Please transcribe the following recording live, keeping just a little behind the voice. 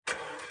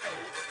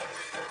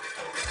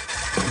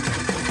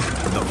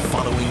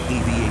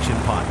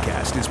Aviation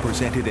Podcast is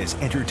presented as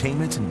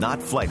entertainment,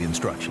 not flight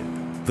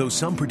instruction. Though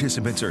some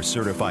participants are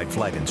certified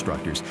flight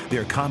instructors,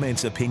 their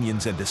comments,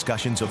 opinions, and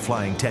discussions of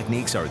flying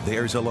techniques are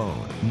theirs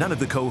alone. None of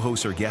the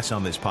co-hosts or guests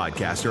on this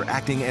podcast are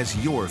acting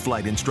as your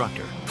flight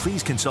instructor.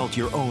 Please consult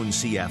your own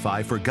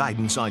CFI for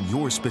guidance on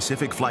your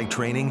specific flight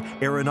training,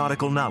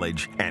 aeronautical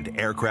knowledge, and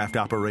aircraft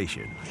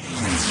operation.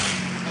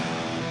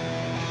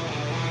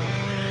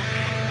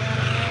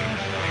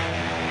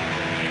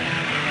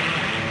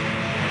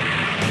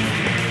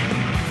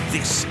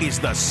 This is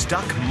the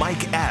Stuck Mike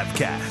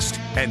Avcast,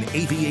 an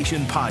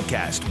aviation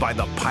podcast by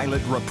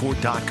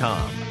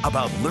thepilotreport.com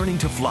about learning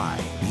to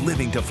fly,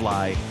 living to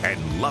fly,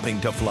 and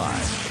loving to fly.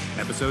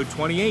 Episode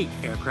 28,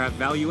 Aircraft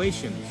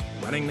Valuations,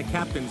 Running the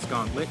Captain's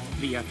Gauntlet,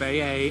 the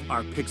FAA,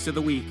 our picks of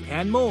the week,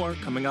 and more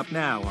coming up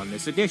now on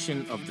this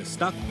edition of the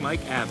Stuck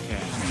Mike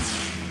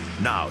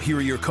Avcast. Now, here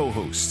are your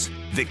co-hosts,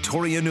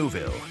 Victoria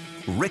Neuville,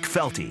 Rick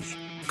Felty,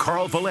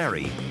 Carl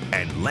Valeri,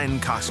 and Len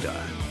Costa.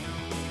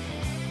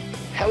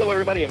 Hello,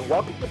 everybody, and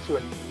welcome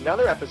to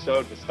another episode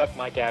of the Stuck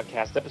Mike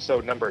Avcast,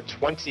 episode number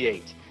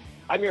 28.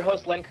 I'm your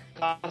host, Len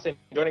Costa, and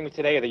joining me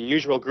today are the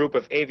usual group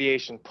of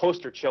aviation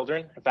poster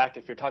children. In fact,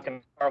 if you're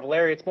talking Carl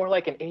Valeri, it's more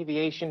like an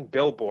aviation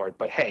billboard,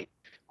 but hey.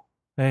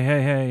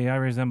 Hey, I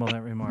resemble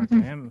that remark.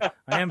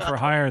 I am for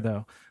hire,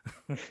 though.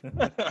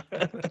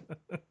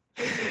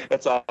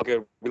 That's all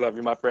good. We love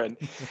you, my friend.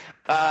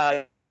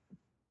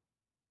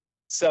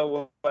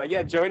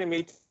 Joining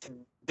me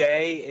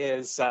today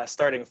is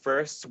starting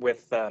first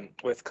with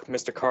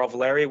Mr. Carl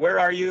Valeri. Where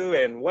are you,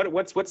 and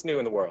what's new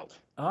in the world?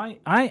 I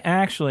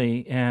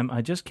actually am.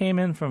 I just came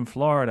in from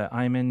Florida.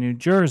 I'm in New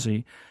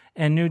Jersey,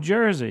 and New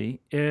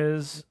Jersey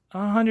is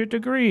 100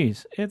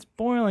 degrees. It's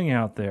boiling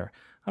out there.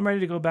 I'm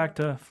ready to go back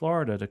to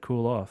Florida to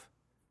cool off.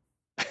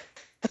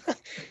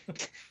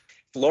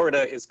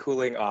 Florida is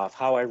cooling off.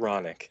 How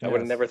ironic. Yes. I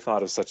would have never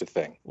thought of such a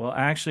thing. Well,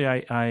 actually,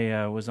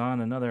 I was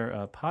on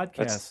another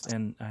podcast,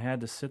 and I had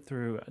to sit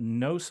through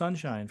no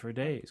sunshine for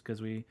days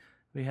because we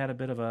had a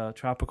bit of a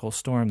tropical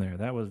storm there.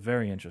 That was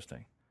very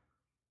interesting.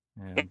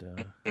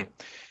 And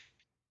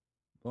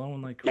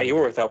blowing like crazy. Yeah, you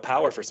were without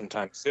power for some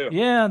time, too.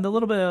 Yeah,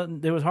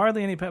 there was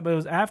hardly any power, but it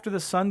was after the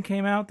sun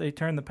came out, they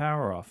turned the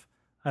power off.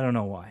 I don't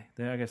know why.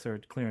 I guess they were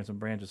clearing some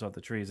branches off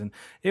the trees, and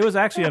it was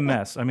actually a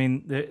mess. I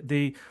mean,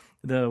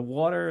 the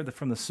water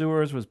from the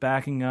sewers was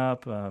backing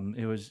up.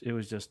 It was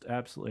just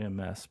absolutely a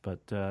mess.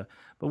 But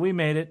we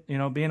made it. You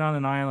know, being on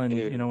an island,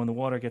 you know, when the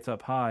water gets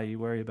up high, you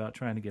worry about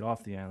trying to get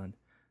off the island,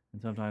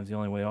 and sometimes the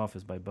only way off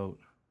is by boat.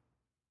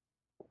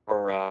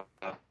 Or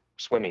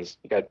swimmies.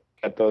 You got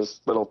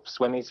those little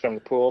swimmies from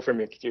the pool from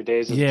your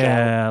days as a child?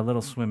 Yeah,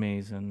 little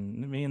swimmies,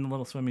 and me and the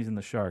little swimmies and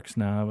the sharks.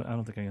 No, I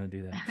don't think I'm gonna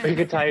do that. You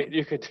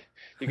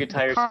could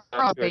tie yourself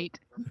to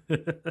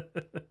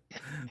it.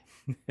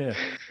 Yeah.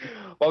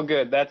 Well,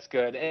 good. That's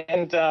good.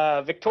 And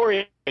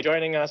Victoria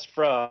joining us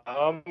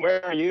from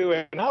where are you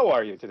and how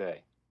are you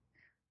today?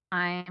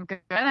 I'm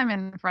good. I'm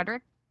in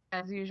Frederick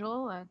as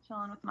usual,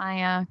 chilling with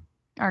my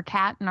our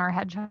cat and our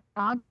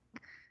hedgehog.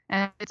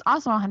 And it's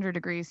also 100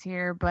 degrees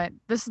here, but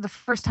this is the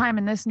first time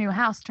in this new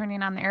house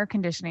turning on the air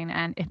conditioning,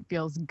 and it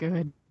feels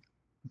good.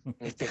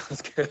 It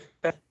feels good.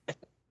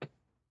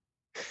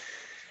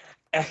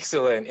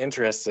 Excellent.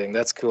 Interesting.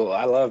 That's cool.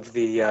 I love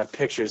the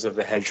pictures of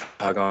the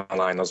hedgehog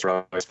online. Those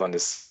are always fun to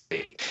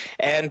see.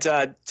 And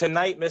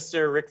tonight,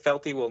 Mr. Rick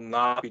Felty will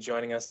not be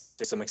joining us.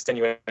 There's some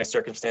extenuating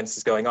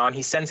circumstances going on.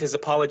 He sends his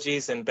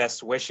apologies and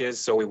best wishes,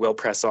 so we will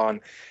press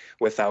on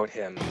without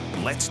him.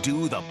 Let's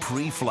do the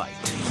pre-flight.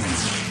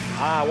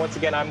 Once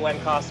again, I'm Len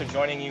Costa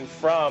joining you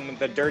from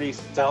the dirty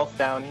south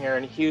down here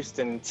in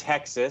Houston,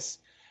 Texas,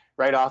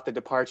 right off the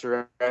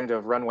departure end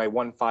of runway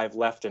 15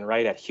 left and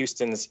right at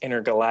Houston's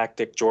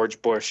Intergalactic George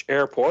Bush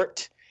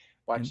Airport.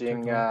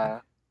 Watching,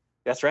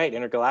 that's right,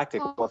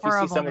 Intergalactic. Oh, well,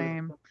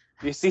 if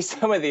you see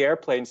some of the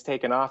airplanes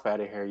taking off out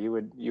of here, you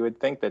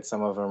would think that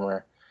some of them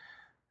were,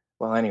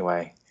 well,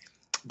 anyway.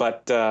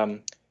 But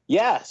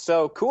yeah,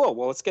 so cool.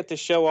 Well, let's get the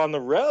show on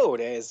the road,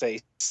 as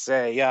they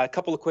say. A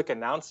couple of quick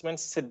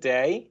announcements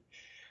today.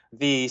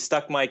 The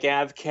Stuck Mike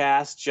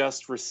Avcast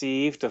just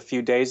received a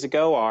few days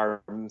ago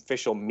our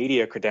official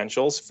media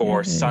credentials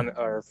for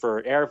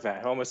for AirVent.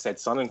 I almost said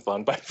Sun and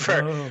Fun, but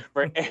for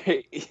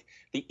the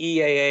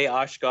EAA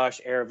Oshkosh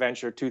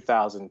AirVenture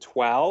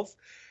 2012.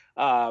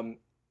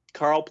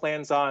 Carl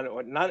plans on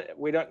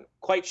we don't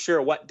quite sure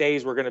what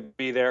days we're going to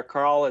be there.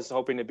 Carl is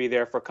hoping to be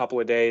there for a couple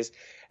of days,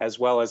 as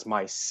well as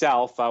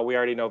myself. We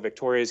already know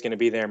Victoria is going to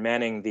be there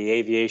manning the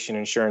Aviation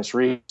Insurance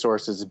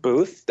Resources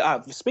booth.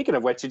 Speaking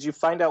of which, did you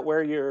find out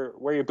where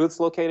your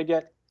booth's located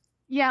yet?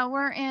 Yeah,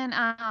 we're in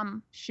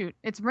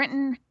it's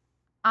written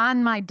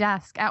on my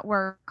desk at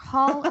work,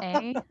 Hall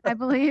A, I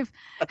believe,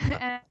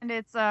 and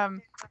it's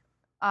booth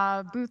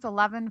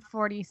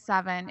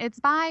 1147. It's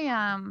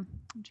by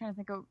I'm trying to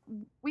think of.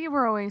 We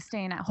were always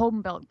staying at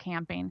Home Built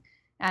Camping,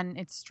 and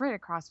it's straight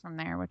across from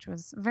there, which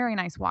was a very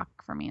nice walk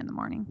for me in the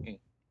morning.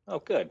 Oh,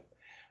 good.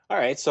 All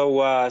right,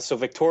 so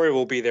Victoria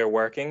will be there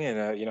working,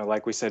 and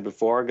like we said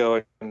before,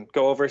 go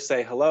over,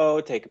 say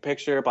hello, take a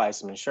picture, buy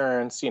some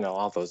insurance,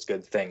 all those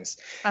good things.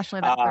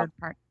 Especially that third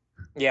part.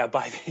 Yeah,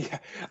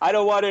 I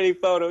don't want any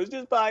photos,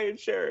 just buy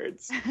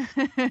insurance.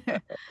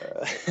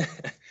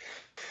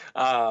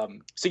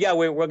 So yeah,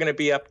 we're going to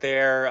be up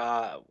there,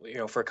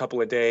 for a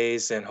couple of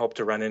days, and hope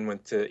to run in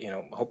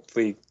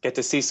hopefully get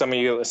to see some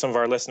of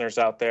our listeners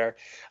out there.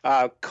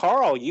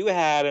 Carl, you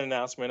had an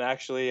announcement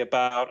actually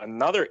about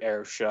another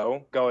air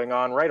show going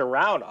on right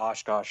around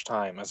Oshkosh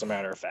time, as a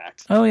matter of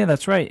fact. Oh yeah,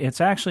 that's right. It's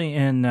actually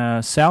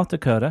in South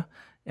Dakota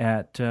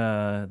at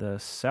the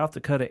South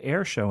Dakota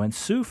Air Show in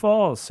Sioux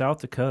Falls,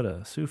 South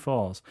Dakota. Sioux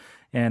Falls.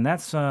 And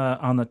that's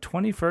on the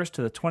 21st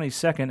to the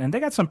 22nd, and they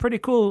got some pretty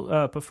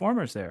cool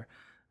performers there.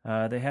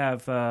 They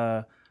have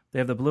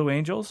the Blue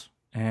Angels,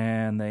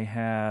 and they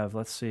have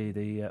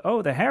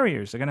the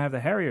Harriers. They're gonna have the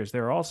Harriers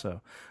there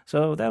also.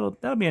 So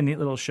that'll be a neat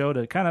little show,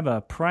 to kind of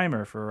a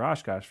primer for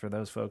Oshkosh for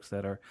those folks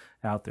that are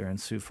out there in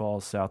Sioux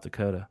Falls, South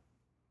Dakota.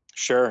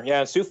 Sure,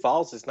 yeah, Sioux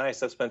Falls is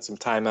nice. I've spent some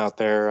time out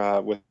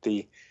there with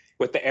the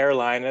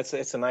airline.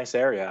 It's a nice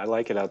area. I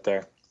like it out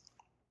there.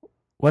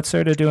 What's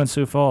there to do in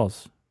Sioux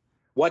Falls?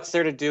 What's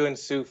there to do in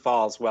Sioux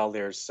Falls? Well,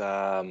 there's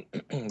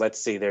let's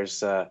see.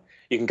 There's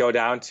you can go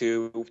down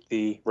to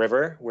the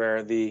river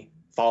where the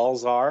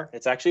falls are.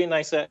 It's actually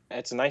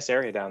it's a nice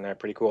area down there.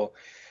 Pretty cool.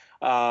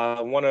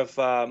 One of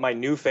my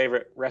new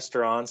favorite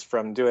restaurants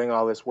from doing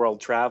all this world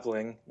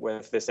traveling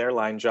with this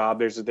airline job.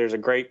 There's a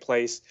great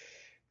place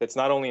that's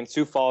not only in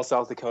Sioux Falls,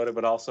 South Dakota,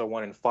 but also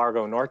one in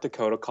Fargo, North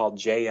Dakota, called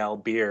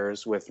JL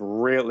Beers.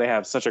 They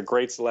have such a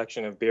great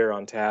selection of beer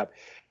on tap,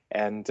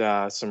 and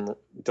some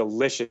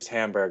delicious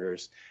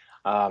hamburgers.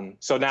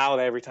 So now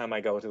every time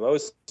I go to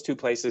those two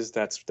places,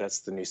 that's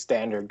the new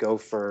standard. Go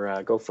for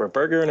a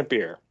burger and a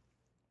beer.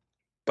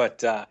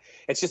 But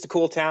it's just a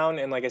cool town,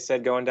 and like I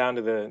said, going down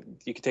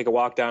you can take a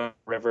walk down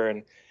the river,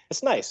 and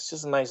it's nice. It's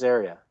just a nice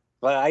area.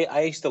 But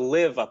I used to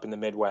live up in the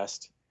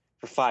Midwest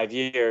for 5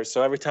 years,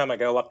 so every time I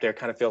go up there, it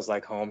kind of feels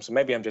like home. So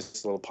maybe I'm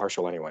just a little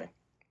partial anyway.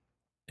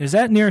 Is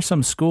that near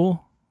some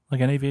school?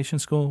 Like an aviation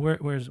school?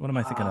 What am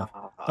I thinking of?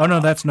 Oh,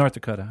 no, that's North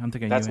Dakota. I'm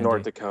thinking that's UND.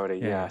 North Dakota,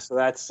 yeah. So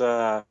that's,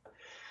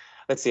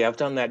 let's see, I've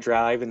done that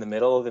drive in the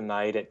middle of the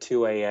night at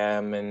 2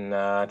 a.m., and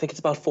I think it's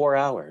about 4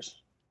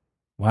 hours.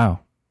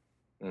 Wow.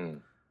 Mm.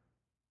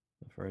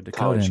 For a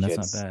Dakotan,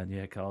 that's not bad.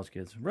 Yeah, college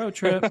kids. Road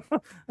trip.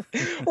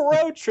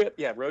 Road trip.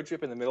 Yeah, road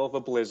trip in the middle of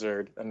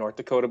a North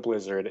Dakota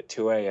blizzard at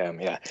 2 a.m.,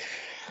 yeah.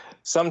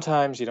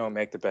 Sometimes you don't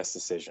make the best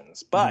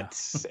decisions. But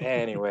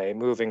anyway,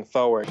 moving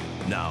forward.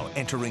 Now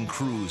entering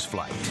cruise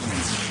flight.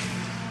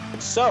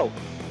 So,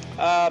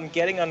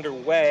 getting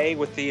underway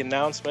with the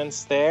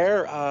announcements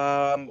there.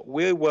 I'm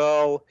going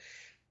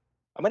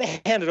to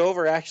hand it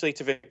over actually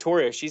to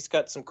Victoria. She's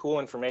got some cool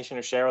information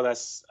to share with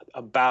us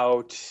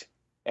about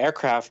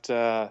aircraft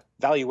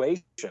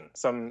valuation.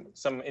 Some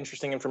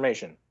interesting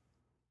information.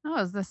 Oh,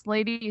 is this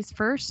ladies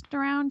first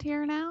around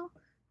here now?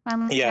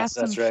 Yes,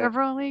 that's right.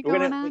 Chevrolet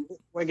going on?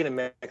 We're gonna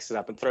mix it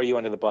up and throw you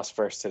under the bus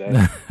first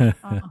today.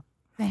 Oh,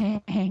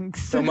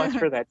 thanks. So much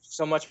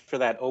for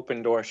that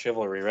open door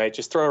chivalry, right?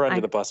 Just throw her under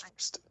the bus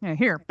first. Yeah,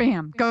 here,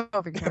 bam, go,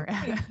 Victoria.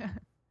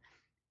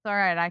 It's all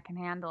right, I can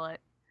handle it.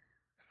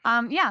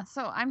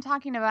 So I'm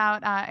talking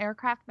about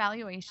aircraft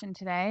valuation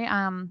today.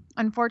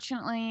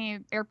 Unfortunately,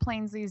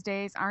 airplanes these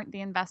days aren't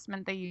the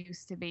investment they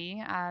used to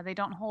be. They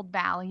don't hold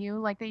value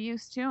like they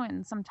used to,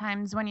 and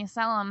sometimes when you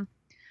sell them,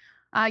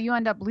 you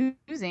end up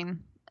losing.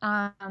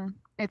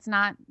 It's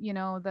not,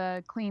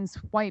 the clean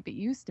swipe it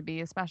used to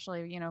be,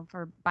 especially,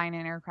 for buying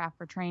an aircraft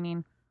for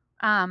training.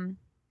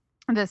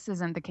 This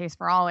isn't the case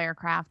for all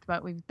aircraft,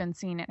 but we've been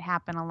seeing it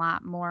happen a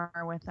lot more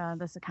with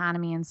this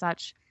economy and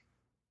such.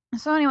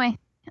 So anyway,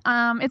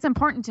 it's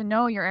important to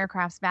know your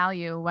aircraft's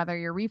value, whether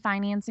you're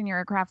refinancing your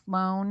aircraft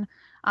loan,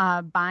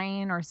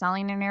 buying or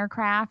selling an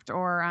aircraft,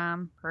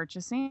 or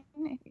purchasing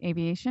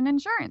aviation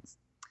insurance.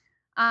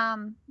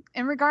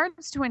 In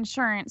regards to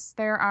insurance,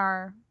 there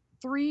are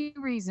 3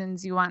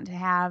 reasons you want to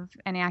have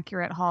an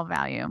accurate hull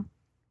value.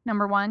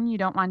 Number 1, you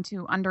don't want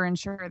to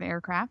underinsure the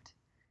aircraft,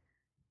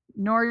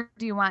 nor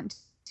do you want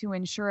to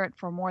insure it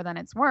for more than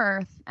it's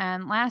worth.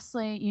 And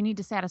lastly, you need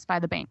to satisfy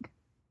the bank.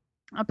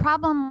 A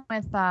problem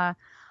with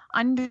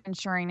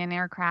underinsuring an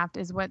aircraft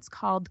is what's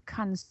called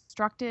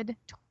constructed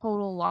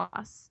total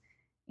loss.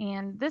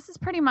 And this is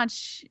pretty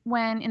much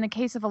when, in the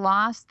case of a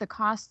loss, the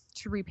cost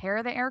to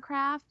repair the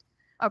aircraft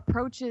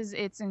approaches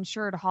its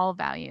insured hull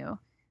value.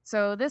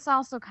 So this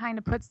also kind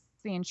of puts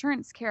the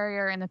insurance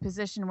carrier in the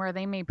position where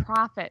they may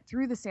profit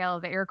through the sale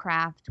of the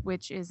aircraft,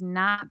 which is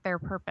not their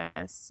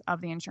purpose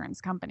of the insurance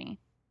company.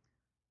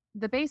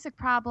 The basic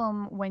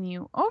problem when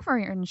you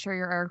overinsure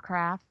your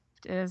aircraft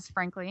is,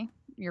 frankly,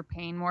 you're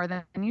paying more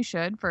than you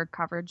should for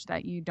coverage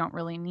that you don't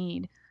really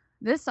need.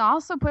 This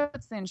also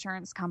puts the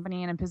insurance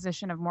company in a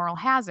position of moral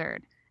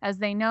hazard, as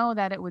they know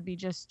that it would be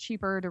just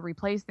cheaper to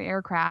replace the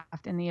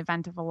aircraft in the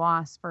event of a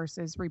loss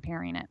versus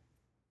repairing it.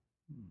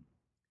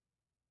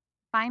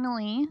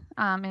 Finally,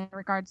 in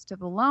regards to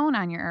the loan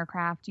on your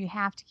aircraft, you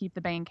have to keep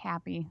the bank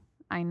happy.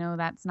 I know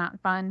that's not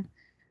fun,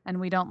 and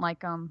we don't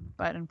like them.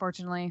 But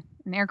unfortunately,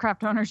 in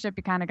aircraft ownership,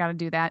 you kind of got to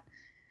do that.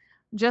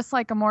 Just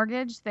like a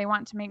mortgage, they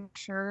want to make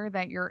sure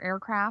that your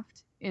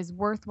aircraft is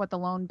worth what the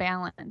loan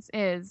balance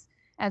is,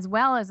 as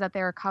well as that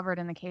they are covered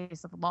in the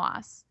case of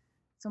loss.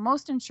 So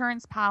most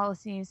insurance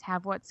policies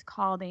have what's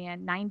called a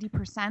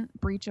 90%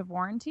 breach of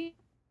warranty.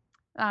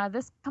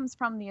 This comes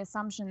from the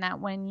assumption that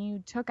when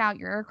you took out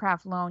your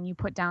aircraft loan, you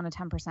put down a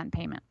 10%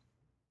 payment.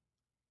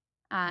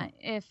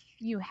 If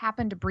you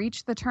happen to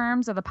breach the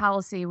terms of the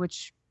policy,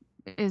 which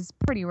is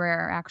pretty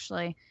rare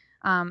actually,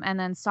 and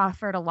then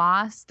suffered a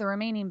loss, the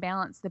remaining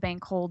balance the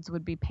bank holds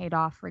would be paid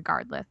off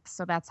regardless.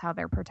 So that's how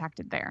they're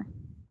protected there.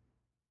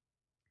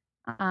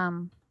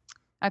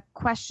 A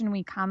question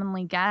we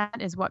commonly get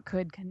is what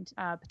could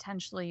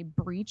potentially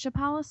breach a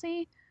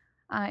policy.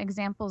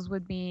 Examples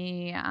would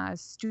be a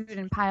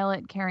student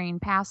pilot carrying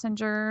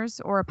passengers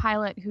or a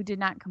pilot who did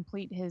not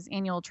complete his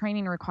annual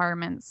training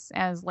requirements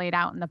as laid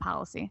out in the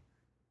policy.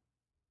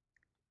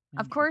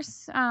 Of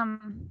course,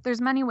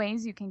 there's many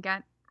ways you can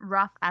get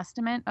rough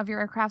estimate of your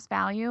aircraft's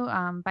value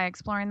by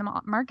exploring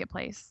the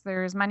marketplace.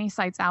 There's many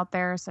sites out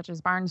there such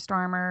as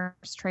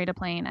Barnstormers,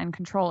 Trade-A-Plane, and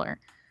Controller,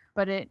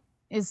 but it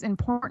is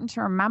important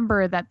to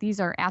remember that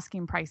these are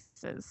asking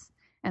prices,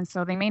 and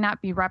so they may not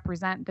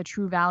represent the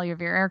true value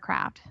of your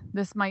aircraft.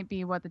 This might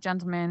be what the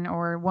gentleman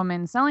or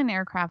woman selling the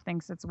aircraft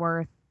thinks it's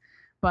worth,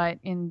 but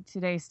in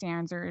today's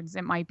standards,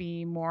 it might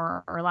be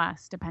more or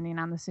less depending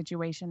on the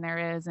situation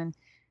there is, and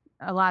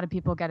a lot of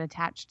people get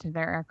attached to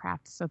their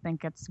aircraft, so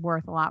think it's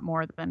worth a lot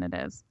more than it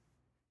is.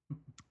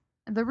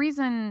 The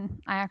reason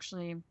I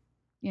actually,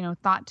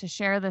 thought to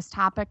share this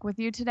topic with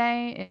you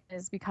today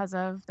is because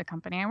of the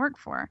company I work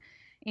for.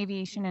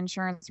 Aviation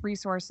Insurance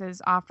Resources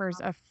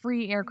offers a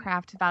free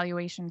aircraft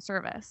valuation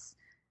service.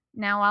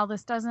 Now, while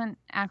this doesn't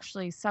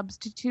actually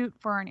substitute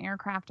for an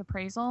aircraft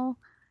appraisal,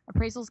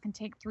 appraisals can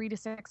take 3 to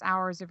 6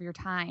 hours of your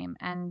time,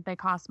 and they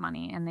cost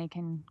money, and they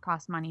can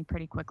cost money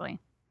pretty quickly.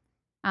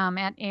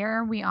 At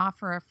AIR, we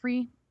offer a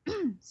free,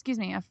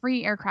 a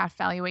free aircraft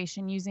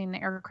valuation using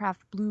the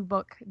Aircraft Blue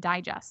Book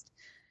Digest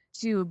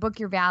to book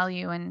your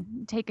value and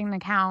take into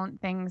account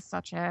things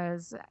such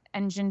as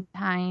engine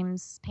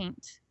times,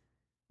 paint,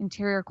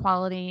 interior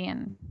quality,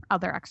 and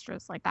other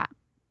extras like that.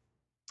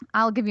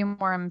 I'll give you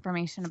more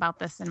information about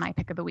this in my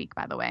pick of the week,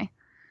 by the way.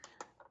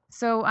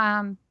 So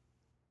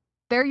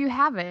there you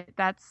have it.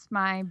 That's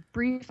my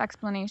brief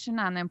explanation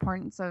on the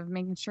importance of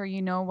making sure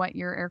you know what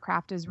your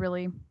aircraft is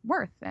really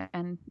worth.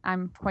 And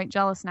I'm quite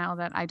jealous now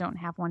that I don't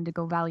have one to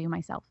go value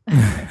myself.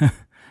 I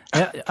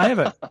have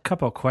a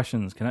couple of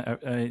questions.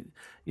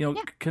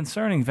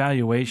 Concerning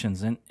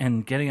valuations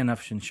and getting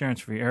enough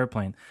insurance for your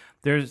airplane,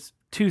 there's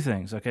two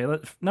things. Okay,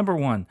 number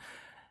one,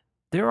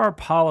 there are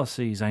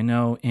policies I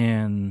know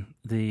in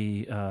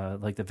the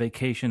like the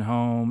vacation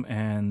home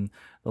and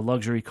the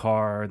luxury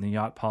car and the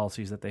yacht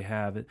policies that they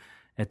have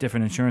at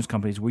different insurance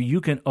companies where you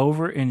can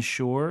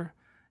over-insure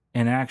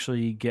and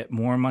actually get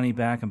more money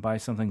back and buy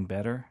something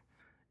better.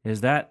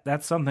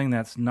 That's something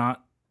that's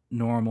not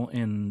normal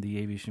in the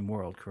aviation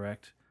world,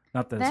 correct?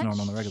 Not that it's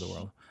normal in the regular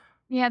world.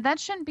 Yeah, that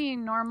shouldn't be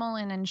normal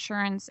in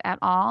insurance at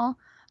all.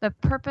 The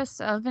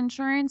purpose of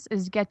insurance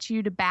is get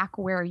you to back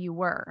where you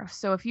were.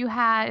 So if your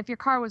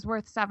car was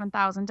worth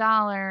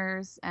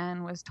 $7,000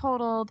 and was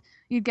totaled,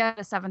 you'd get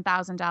a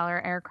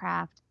 $7,000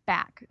 aircraft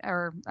back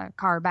or a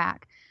car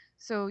back.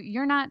 So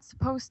you're not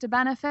supposed to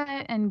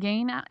benefit and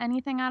gain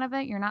anything out of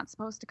it. You're not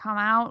supposed to come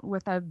out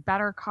with a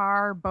better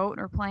car, boat,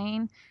 or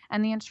plane.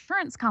 And the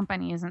insurance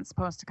company isn't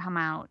supposed to come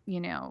out,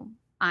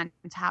 on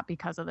top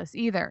because of this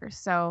either.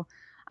 So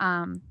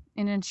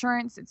in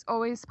insurance, it's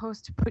always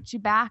supposed to put you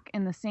back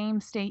in the same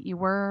state you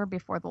were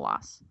before the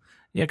loss.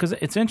 Yeah, because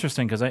it's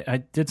interesting because I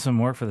did some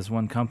work for this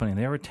one company.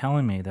 They were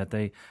telling me that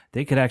they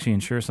could actually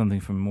insure something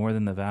for more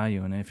than the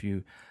value. And if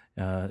you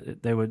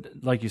they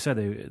would, like you said,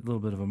 a little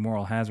bit of a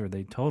moral hazard.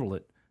 They total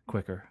it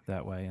quicker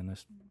that way and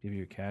just give you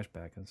your cash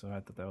back. And so I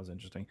thought that was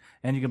interesting.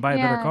 And you can buy a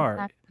better car.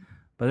 Exactly.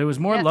 But it was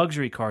more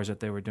luxury cars that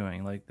they were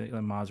doing, like the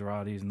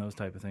Maseratis and those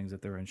type of things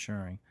that they were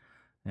insuring.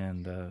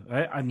 And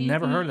I've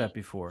never heard of that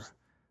before.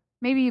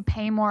 Maybe you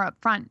pay more up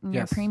front in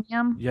your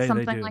premium,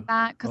 something like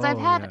that. Because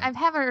I've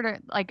heard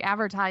it like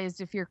advertised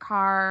if your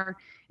car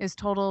is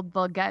totaled,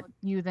 they'll get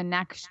you the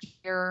next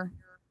year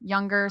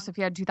younger. So if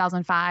you had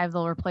 2005,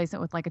 they'll replace it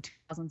with like a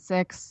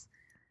 2006.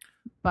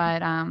 But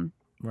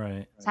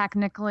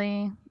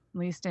technically, at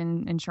least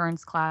in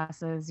insurance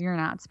classes, you're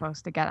not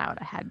supposed to get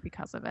out ahead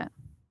because of it.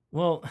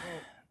 Well,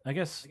 I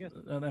guess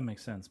that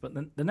makes sense. But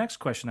the next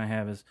question I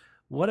have is,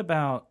 what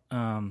about,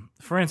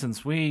 for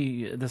instance,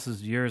 this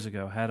is years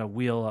ago, had a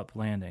wheel-up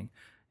landing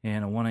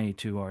in a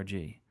 182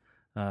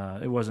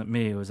 RG. It wasn't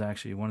me. It was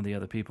actually one of the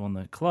other people in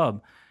the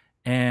club.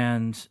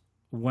 And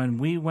when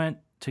we went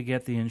to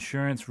get the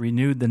insurance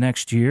renewed the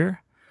next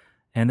year,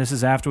 and this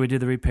is after we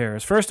did the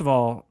repairs, first of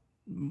all,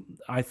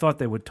 I thought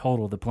they would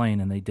total the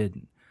plane, and they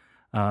didn't.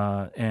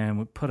 And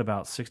we put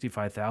about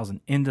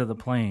 $65,000 into the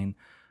plane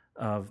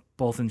of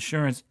both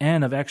insurance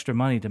and of extra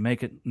money to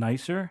make it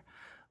nicer.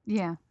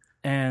 Yeah.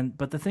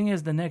 But the thing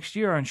is, the next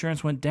year our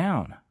insurance went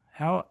down.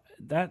 how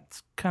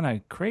that's kind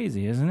of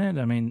crazy, isn't it?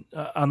 I mean,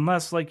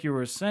 unless like you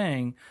were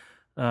saying,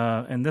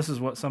 and this is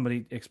what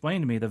somebody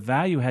explained to me, the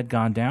value had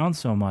gone down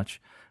so much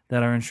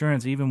that our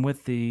insurance, even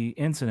with the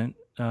incident,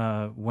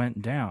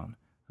 went down.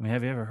 I mean,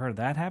 have you ever heard of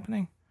that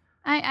happening?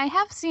 I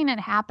have seen it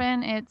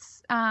happen.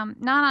 It's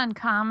not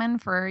uncommon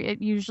for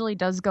it usually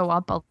does go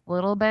up a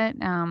little bit.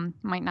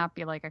 Might not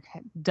be like a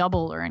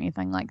double or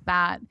anything like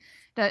that.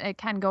 It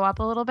can go up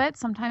a little bit.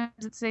 Sometimes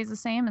it stays the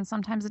same and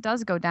sometimes it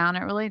does go down.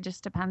 It really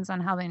just depends on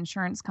how the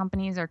insurance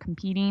companies are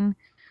competing,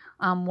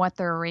 what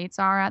their rates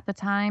are at the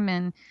time.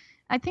 And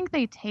I think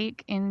they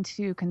take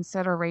into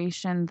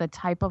consideration the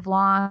type of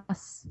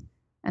loss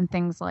and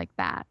things like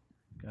that.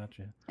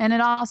 Gotcha. And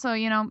it also,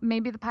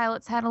 maybe the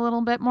pilots had a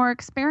little bit more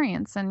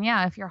experience. And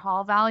yeah, if your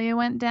hull value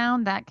went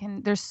down,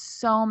 there's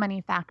so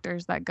many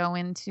factors that go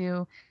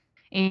into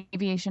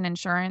aviation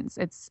insurance.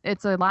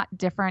 It's a lot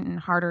different and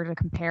harder to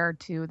compare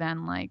to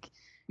than like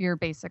your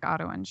basic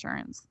auto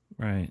insurance.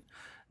 Right.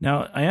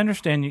 Now, I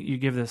understand you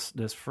give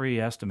this free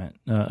estimate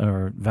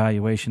or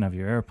valuation of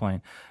your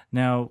airplane.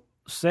 Now,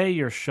 say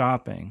you're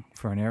shopping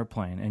for an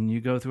airplane and you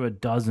go through a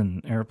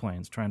dozen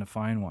airplanes trying to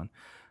find one.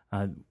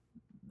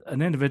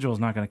 An individual is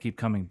not going to keep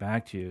coming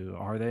back to you,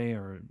 are they,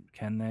 or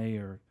can they,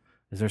 or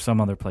is there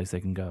some other place they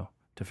can go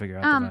to figure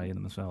out the value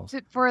themselves?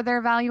 For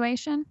their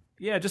valuation?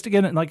 Yeah, just to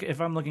get it, like if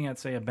I'm looking at,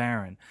 say, a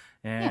Baron,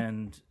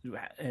 and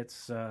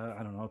it's, I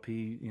don't know,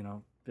 P,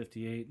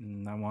 58,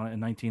 and I want it in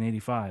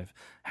 1985,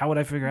 how would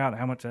I figure out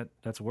how much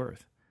that's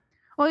worth?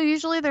 Well,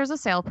 usually there's a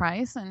sale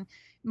price, and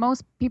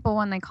most people,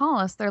 when they call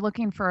us, they're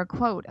looking for a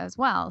quote as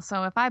well.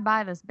 So if I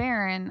buy this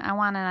Baron, I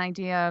want an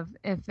idea of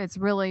if it's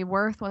really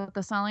worth what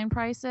the selling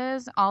price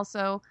is.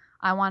 Also,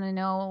 I want to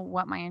know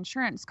what my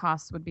insurance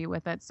costs would be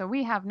with it. So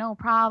we have no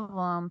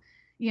problem,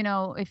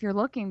 if you're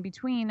looking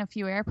between a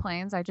few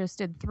airplanes. I just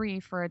did 3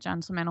 for a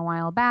gentleman a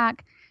while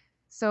back.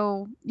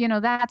 So,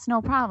 that's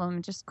no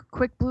problem. Just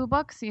quick blue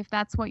book, see if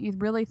that's what you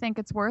really think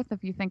it's worth.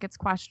 If you think it's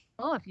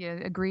questionable, if you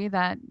agree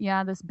that,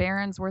 this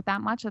Baron's worth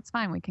that much, that's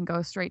fine. We can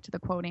go straight to the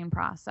quoting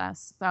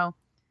process. So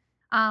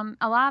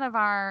a lot of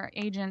our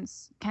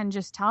agents can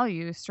just tell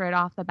you straight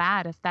off the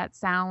bat if that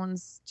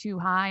sounds too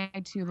high,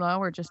 too low,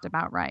 or just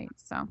about right.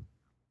 So.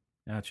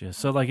 Gotcha.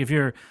 So like if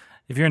you're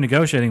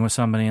negotiating with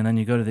somebody and then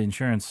you go to the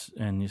insurance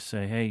and you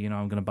say, hey,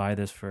 I'm going to buy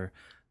this for,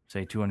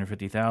 say,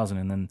 $250,000,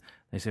 and then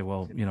they say,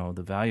 well,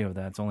 the value of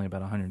that's only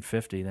about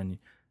 $150,000, then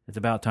it's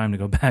about time to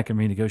go back and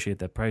renegotiate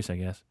that price, I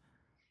guess.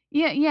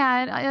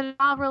 Yeah. It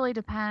all really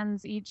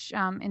depends. Each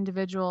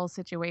individual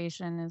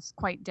situation is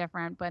quite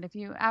different. But if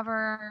you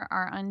ever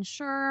are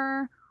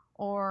unsure,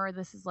 or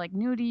this is like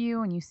new to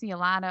you and you see a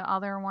lot of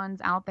other ones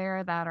out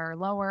there that are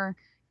lower,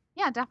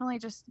 definitely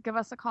just give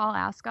us a call,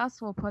 ask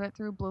us. We'll put it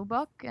through Blue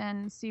Book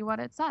and see what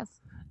it says.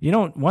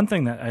 One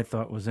thing that I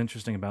thought was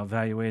interesting about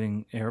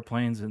valuating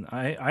airplanes, and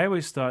I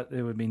always thought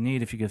it would be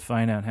neat if you could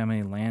find out how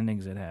many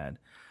landings it had,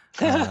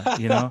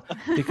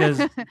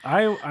 because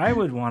I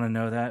would want to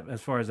know that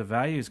as far as the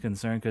value is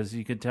concerned, because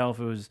you could tell if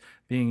it was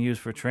being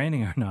used for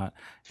training or not.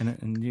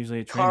 And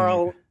usually a training.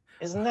 Carl,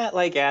 isn't that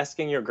like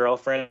asking your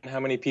girlfriend how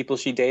many people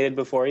she dated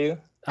before you?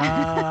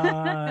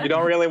 You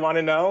don't really want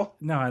to know?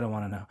 No, I don't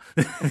want to know.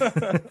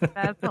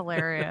 That's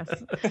hilarious.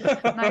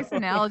 Nice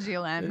analogy,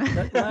 Len.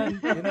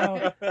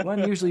 Len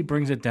usually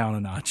brings it down a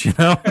notch,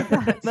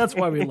 That's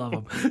why we love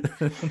him.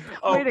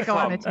 Way to go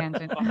on a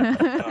tangent.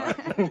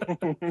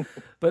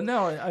 But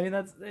no, I mean,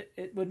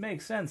 it would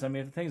make sense. I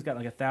mean, if the thing's got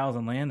like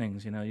 1,000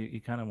 landings,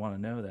 you kind of want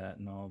to know that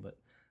and all. But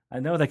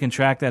I know they can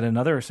track that in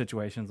other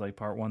situations like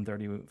Part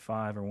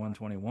 135 or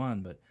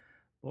 121, but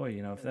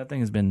boy, if that thing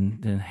has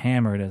been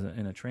hammered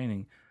in a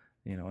training,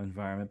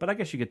 environment. But I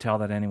guess you could tell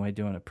that anyway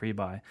doing a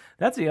pre-buy.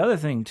 That's the other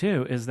thing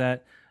too, is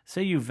that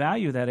say you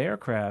value that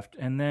aircraft,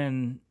 and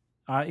then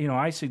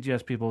I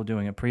suggest people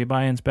doing a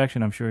pre-buy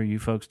inspection. I'm sure you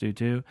folks do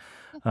too,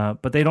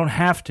 but they don't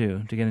have to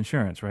get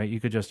insurance, right? You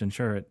could just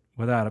insure it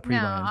without a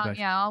pre-buy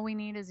inspection. All we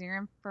need is your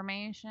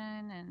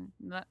information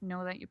and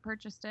know that you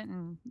purchased it,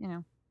 and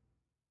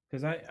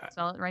Because I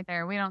sell it right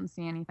there. We don't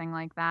see anything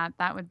like that.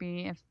 That would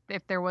be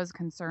if there was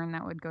concern,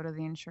 that would go to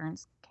the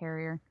insurance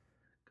carrier.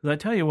 Because I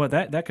tell you what,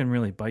 that can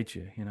really bite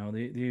you.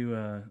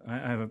 I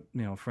have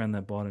a friend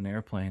that bought an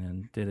airplane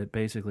and did it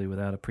basically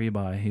without a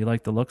pre-buy. He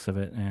liked the looks of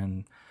it,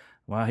 and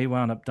he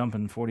wound up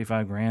dumping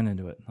 $45,000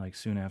 into it like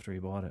soon after he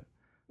bought it.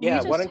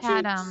 Yeah, why don't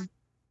you?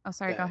 Oh,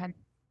 sorry. Go ahead.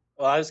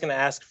 Well, I was going to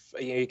ask.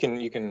 You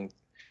can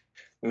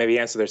maybe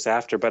answer this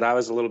after, but I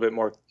was a little bit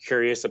more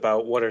curious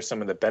about what are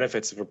some of the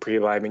benefits of a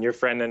pre-buy. I mean, your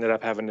friend ended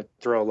up having to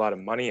throw a lot of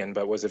money in,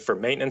 but was it for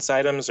maintenance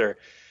items, or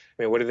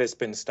would have this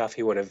been stuff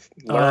he would have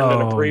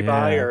learned in a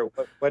pre-buy, or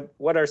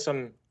what are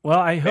some? Well,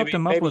 I hooked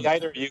him up with. Maybe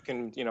either you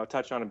can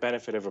touch on a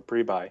benefit of a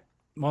pre-buy.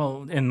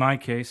 Well, in my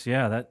case,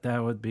 that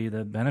would be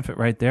the benefit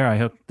right there. I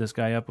hooked this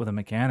guy up with a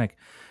mechanic,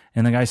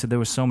 and the guy said there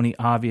were so many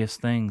obvious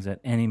things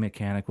that any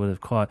mechanic would have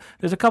caught.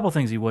 There's a couple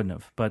things he wouldn't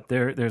have, but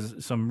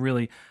there's some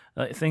really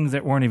things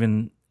that weren't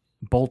even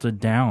bolted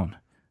down,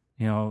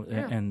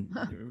 and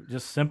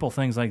just simple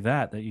things like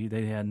that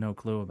they had no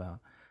clue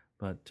about.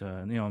 But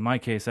in my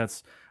case,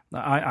 that's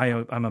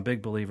I'm a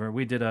big believer.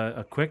 We did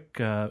a quick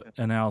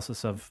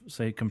analysis of,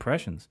 say,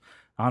 compressions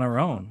on our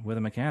own with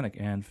a mechanic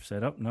and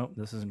said, oh, no,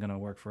 this isn't going to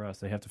work for us.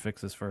 They have to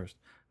fix this first.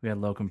 We had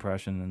low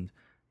compression and,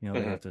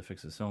 they have to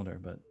fix the cylinder.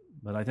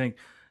 But I think,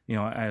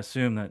 I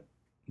assume that,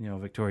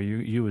 Victoria,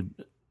 you would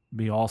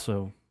be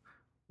also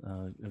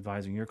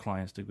advising your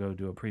clients to go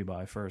do a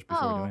pre-buy first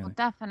before doing anything.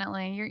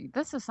 Definitely.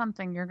 This is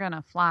something you're going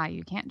to fly.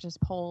 You can't just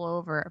pull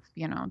over if,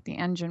 the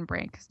engine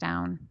breaks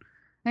down.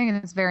 I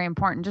think it's very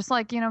important. Just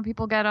like,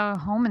 people get a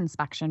home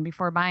inspection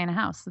before buying a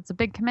house. It's a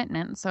big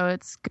commitment. So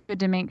it's good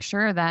to make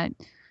sure that,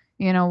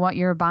 what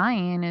you're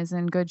buying is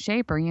in good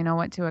shape or you know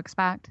what to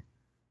expect.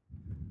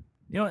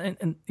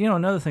 And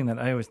another thing that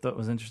I always thought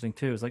was interesting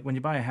too is like when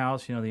you buy a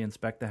house, they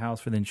inspect the house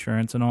for the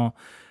insurance and all.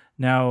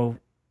 Now,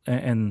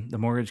 and the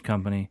mortgage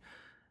company,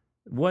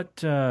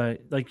 what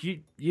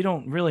you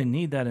don't really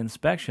need that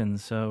inspection.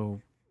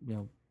 So,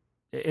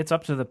 it's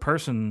up to the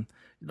person.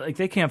 Like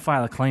they can't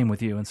file a claim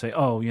with you and say,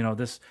 oh,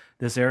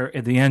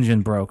 the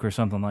engine broke or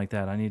something like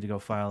that. I need to go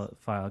file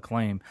a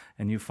claim,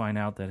 and you find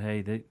out that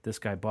hey, this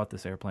guy bought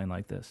this airplane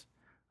like this.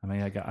 I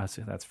mean, I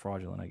see that's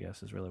fraudulent. I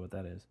guess is really what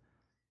that is.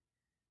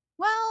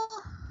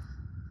 Well,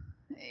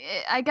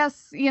 I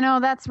guess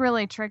that's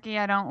really tricky.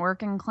 I don't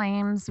work in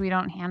claims. We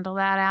don't handle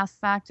that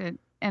aspect.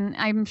 And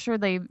I'm sure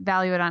they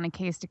value it on a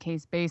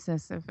case-to-case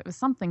basis. If it was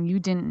something you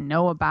didn't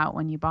know about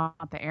when you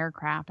bought the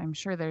aircraft, I'm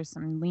sure there's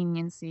some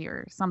leniency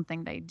or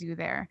something they do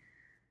there.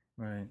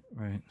 Right.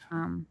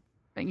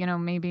 But,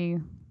 maybe,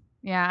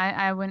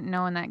 I wouldn't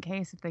know in that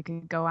case if they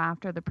could go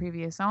after the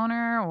previous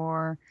owner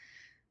or,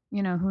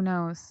 who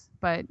knows.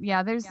 But,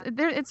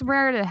 it's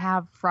rare to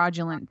have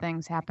fraudulent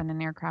things happen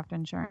in aircraft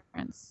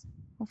insurance.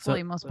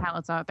 Hopefully most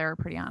pilots out there are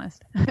pretty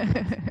honest.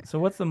 So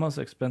what's the most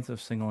expensive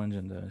single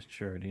engine to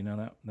insure? Do you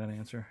know that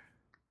answer?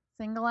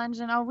 Single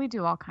engine? Oh, we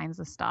do all kinds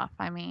of stuff.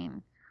 I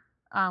mean,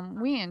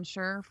 we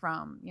insure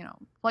from,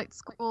 flight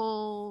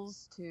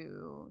schools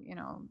to,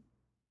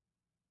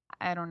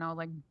 I don't know,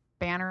 like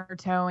banner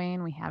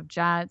towing. We have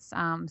jets,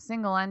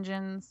 single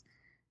engines.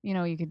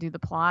 You could do the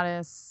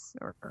Pilatus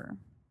or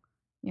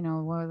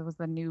what was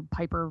the new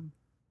Piper,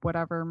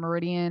 whatever,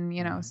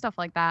 Meridian, stuff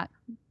like that.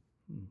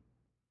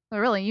 So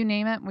really, you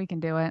name it, we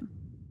can do it.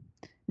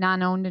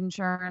 Non-owned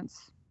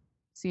insurance,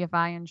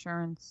 CFI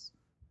insurance.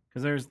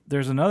 Because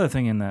there's another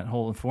thing in that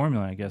whole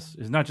formula, I guess,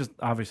 is not just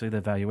obviously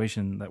the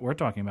valuation that we're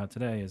talking about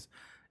today is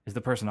the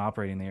person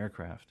operating the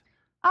aircraft.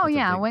 Oh,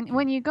 yeah.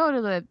 When you go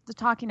to the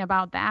talking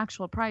about the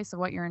actual price of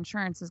what your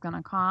insurance is going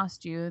to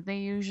cost you, they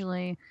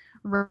usually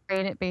rate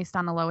it based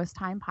on the lowest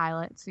time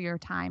pilot. So your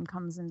time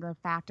comes into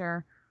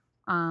factor.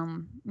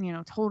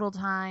 Total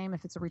time.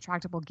 If it's a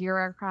retractable gear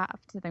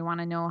aircraft, they want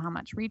to know how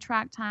much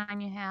retract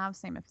time you have.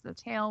 Same if it's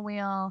a tail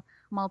wheel,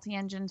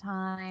 multi-engine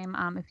time.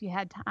 If you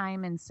had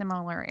time in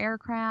similar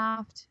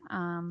aircraft,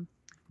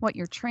 what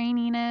your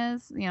training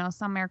is.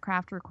 Some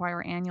aircraft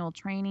require annual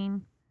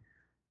training,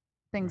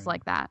 things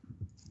like that.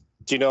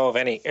 Do you know of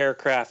any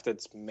aircraft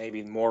that's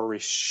maybe more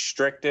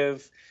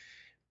restrictive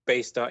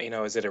based on,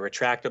 is it a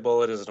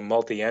retractable? Is it a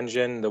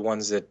multi-engine? The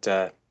ones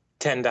that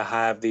tend to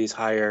have these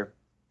higher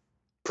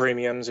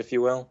premiums, if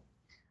you will?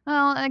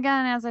 Well,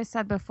 again, as I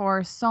said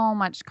before, so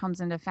much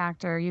comes into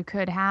factor. You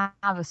could have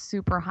a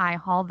super high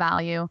hull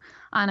value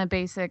on a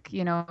basic,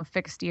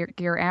 fixed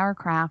gear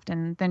aircraft,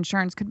 and the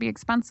insurance could be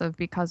expensive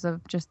because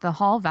of just the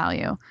hull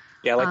value.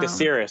 Yeah, like the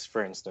Cirrus,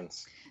 for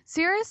instance.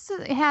 Cirrus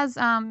has,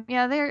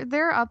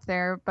 they're up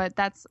there, but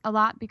that's a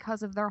lot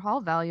because of their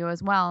hull value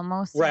as well.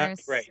 Most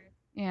Cirrus, right.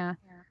 Yeah.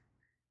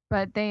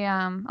 But they,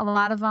 a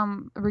lot of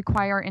them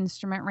require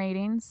instrument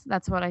ratings.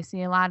 That's what I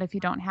see a lot. If you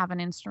don't have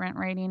an instrument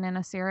rating in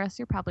a Cirrus,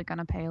 you're probably going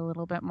to pay a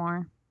little bit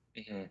more.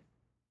 Mm-hmm.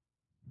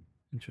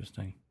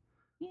 Interesting.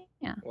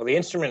 Yeah. Well, the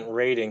instrument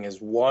rating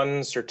is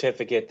one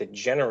certificate that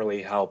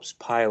generally helps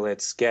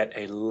pilots get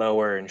a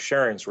lower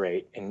insurance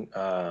rate. And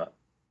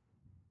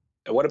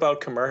what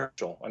about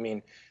commercial? I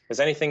mean, is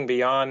anything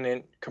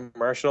beyond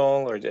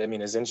commercial, or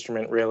is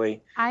instrument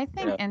really? I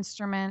think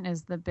instrument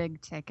is the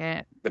big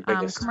ticket. The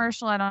biggest.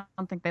 Commercial, I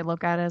don't think they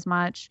look at as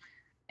much.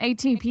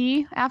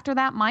 ATP after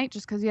that might,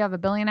 just because you have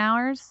 1 billion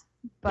hours.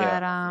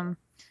 But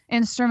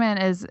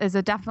instrument is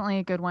definitely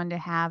a good one to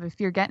have if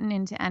you're getting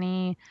into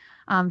any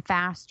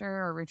faster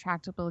or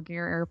retractable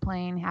gear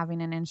airplane.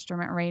 Having an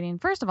instrument rating,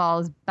 first of all,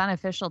 is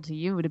beneficial to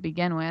you to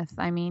begin with.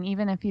 I mean,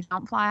 even if you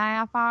don't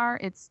fly IFR,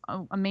 it's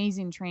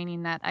amazing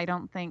training that I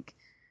don't think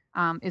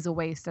is a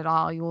waste at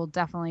all. You will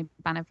definitely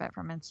benefit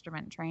from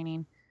instrument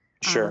training.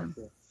 Sure.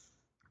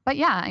 But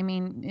yeah, I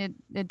mean,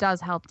 it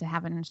does help to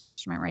have an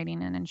instrument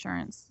rating in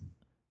insurance.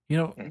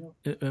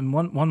 And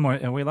one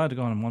more, are we allowed to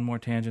go on one more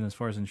tangent as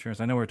far as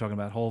insurance? I know we're talking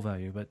about whole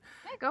value, but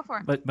hey, go for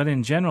it. But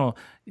in general,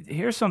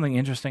 here's something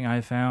interesting I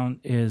found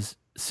is,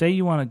 say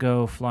you want to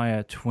go fly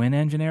a twin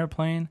engine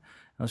airplane.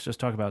 Let's just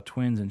talk about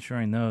twins,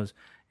 insuring those.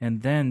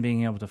 And then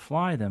being able to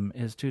fly them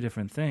is two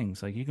different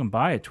things. Like you can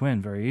buy a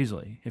twin very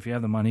easily. If you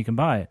have the money, you can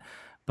buy it.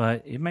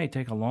 But it may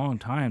take a long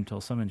time till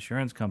some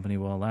insurance company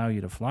will allow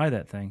you to fly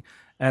that thing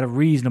at a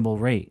reasonable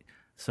rate.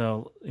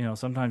 So,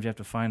 sometimes you have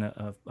to find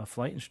a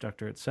flight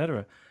instructor, et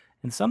cetera.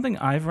 And something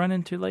I've run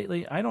into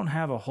lately, I don't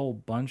have a whole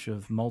bunch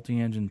of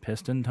multi-engine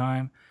piston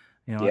time.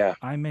 Yeah.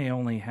 I may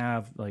only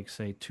have like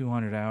say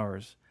 200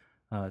 hours,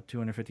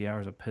 250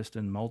 hours of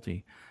piston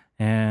multi.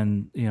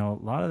 And, a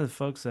lot of the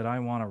folks that I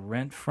want to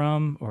rent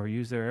from or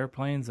use their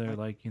airplanes, they're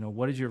like,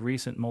 what is your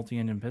recent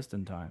multi-engine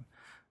piston time?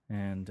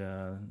 And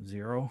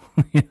 0,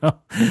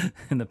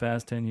 in the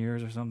past 10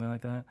 years or something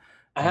like that.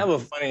 I have a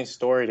funny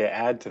story to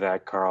add to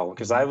that, Carl,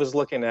 because I was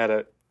looking at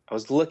a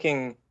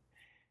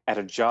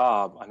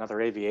job,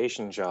 another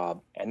aviation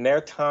job, and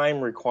their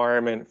time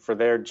requirement for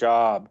their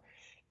job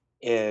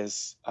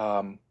is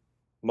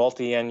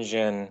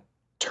multi-engine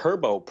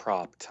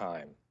turboprop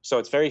time. So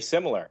it's very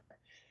similar,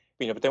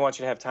 but they want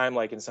you to have time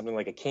like in something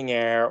like a King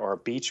Air or a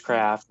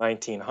Beechcraft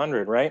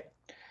 1900, right?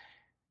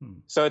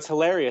 So it's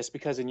hilarious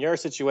because in your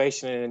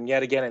situation, and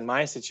yet again in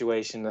my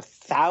situation, the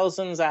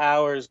thousands of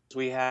hours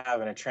we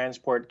have in a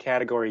transport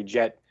category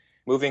jet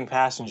moving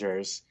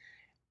passengers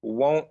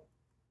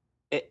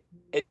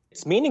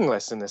it's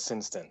meaningless in this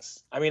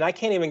instance. I mean, I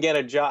can't even get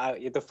a job.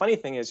 The funny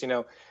thing is,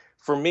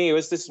 for me,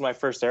 this is my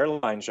first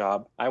airline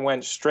job. I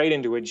went straight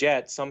into a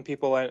jet. Some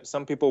people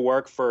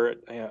work for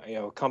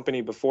a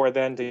company before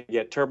then to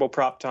get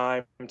turboprop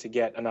time, to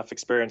get enough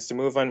experience to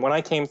move on. When I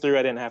came through,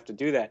 I didn't have to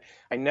do that.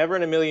 I never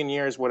in a million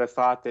years would have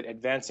thought that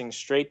advancing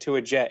straight to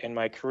a jet in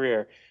my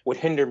career would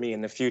hinder me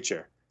in the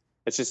future.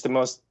 It's just the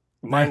most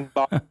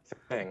mind-boggling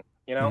thing.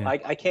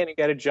 I can't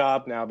get a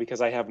job now because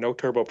I have no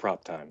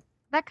turboprop time.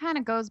 That kind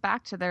of goes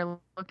back to they're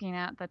looking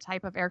at the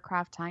type of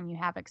aircraft time you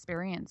have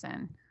experience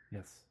in.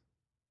 Yes.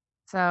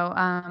 So,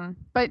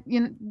 but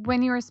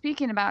when you were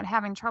speaking about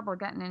having trouble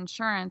getting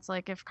insurance,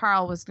 like if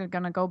Carl was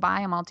going to go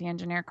buy a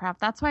multi-engine aircraft,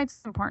 that's why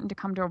it's important to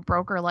come to a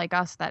broker like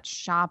us that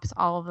shops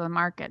all of the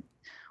market.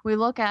 We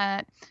look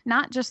at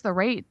not just the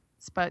rates,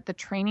 but the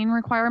training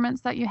requirements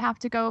that you have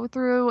to go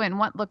through and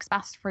what looks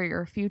best for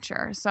your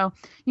future. So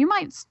you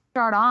might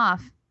start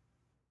off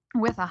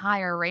with a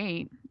higher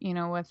rate,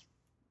 with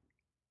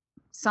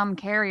some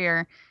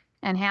carrier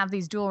and have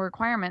these dual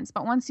requirements.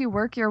 But once you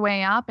work your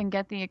way up and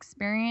get the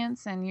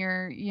experience and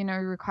your,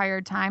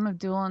 required time of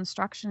dual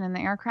instruction in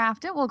the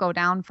aircraft, it will go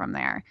down from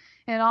there.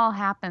 It all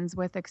happens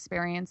with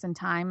experience and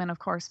time. And of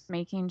course,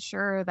 making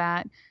sure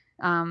that,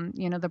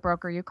 the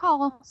broker you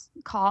call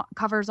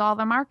covers all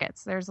the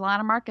markets. There's a lot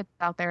of markets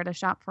out there to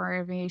shop for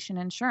aviation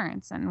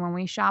insurance. And when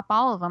we shop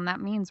all of them,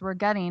 that means we're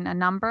getting a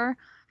number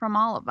from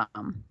all of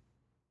them.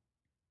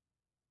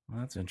 Well,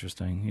 that's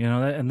interesting.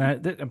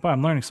 But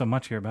I'm learning so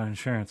much here about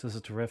insurance. This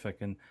is terrific.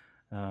 And,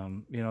 how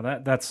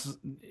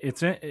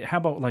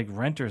about like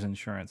renter's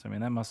insurance? I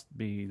mean, that must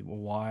be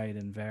wide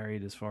and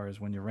varied as far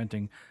as when you're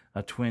renting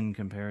a twin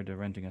compared to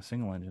renting a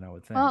single engine, I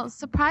would think. Well,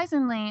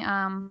 surprisingly,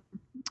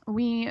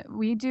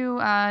 we do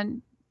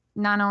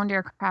non-owned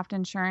aircraft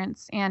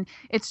insurance, and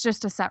it's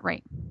just a set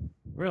rate.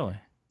 Really?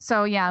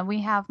 So yeah,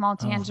 we have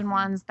multi-engine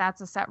ones.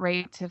 That's a set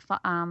rate to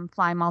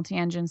fly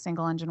multi-engine,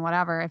 single engine,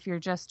 whatever. If you're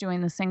just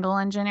doing the single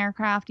engine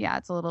aircraft, yeah,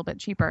 it's a little bit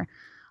cheaper.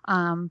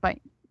 But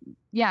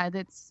yeah,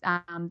 that's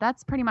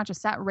pretty much a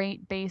set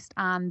rate based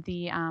on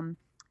the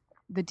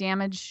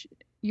damage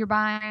you're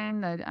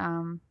buying,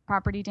 the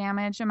property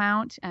damage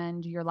amount,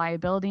 and your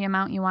liability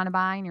amount you want to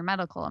buy, and your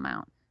medical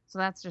amount. So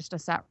that's just a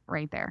set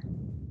rate there.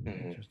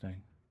 Interesting.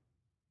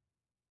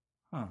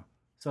 Huh.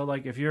 So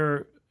like if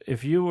your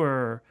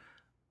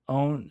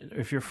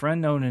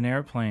friend owned an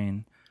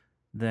airplane,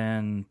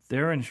 then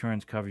their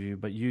insurance covers you,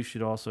 but you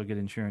should also get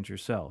insurance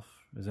yourself.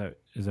 Is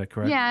that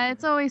correct? Yeah,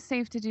 it's always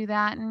safe to do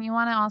that, and you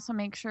want to also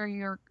make sure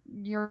you're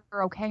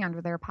okay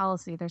under their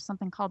policy. There's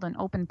something called an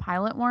open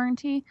pilot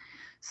warranty.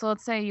 So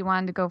let's say you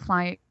wanted to go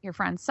fly your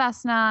friend's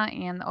Cessna,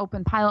 and the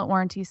open pilot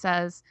warranty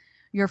says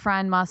your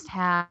friend must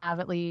have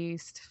at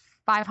least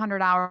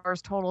 500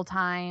 hours total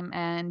time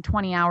and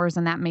 20 hours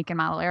in that make and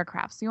model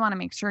aircraft. So you want to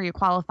make sure you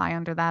qualify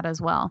under that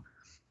as well.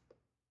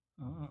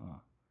 Oh,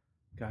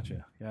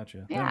 gotcha. Yeah.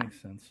 That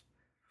makes sense.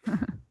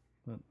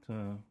 But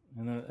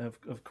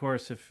of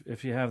course,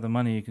 if you have the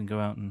money, you can go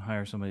out and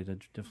hire somebody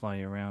to fly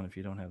you around if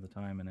you don't have the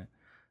time in it.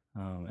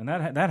 And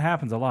that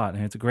happens a lot,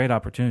 and it's a great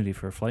opportunity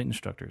for flight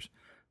instructors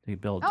to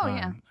build time.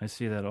 Yeah. I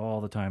see that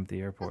all the time at the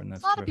airport, and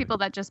that's a lot terrific. of people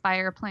that just buy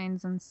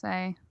airplanes and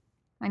say,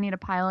 "I need a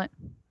pilot."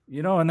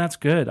 And that's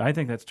good. I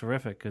think that's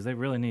terrific because they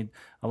really need.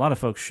 A lot of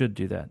folks should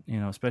do that.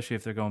 Especially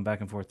if they're going back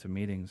and forth to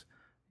meetings.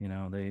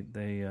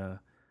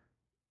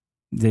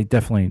 They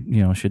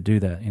definitely, should do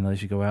that. They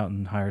should go out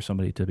and hire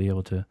somebody to be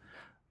able to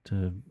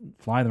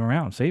fly them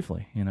around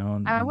safely. And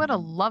I would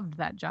have loved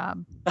that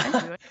job.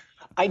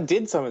 I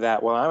did some of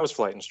that while I was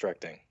flight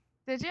instructing.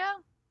 Did you?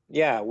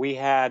 Yeah, we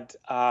had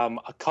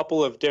a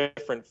couple of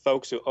different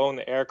folks who own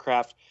the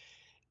aircraft.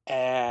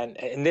 And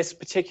in this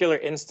particular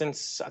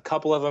instance, a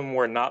couple of them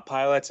were not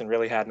pilots and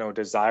really had no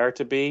desire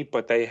to be,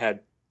 but they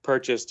had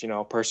purchased,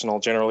 personal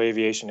general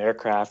aviation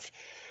aircraft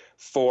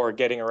for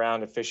getting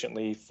around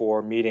efficiently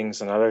for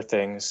meetings and other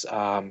things.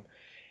 And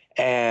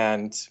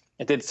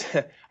I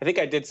think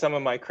I did some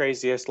of my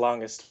craziest,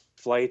 longest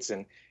flights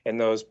in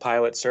those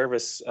pilot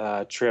service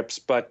trips.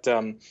 But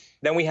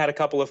then we had a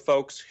couple of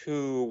folks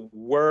who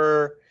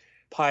were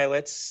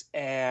pilots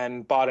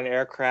and bought an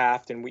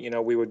aircraft, and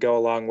we would go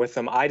along with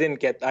them. I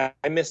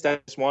missed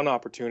this one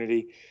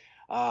opportunity,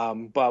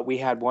 but we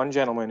had one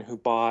gentleman who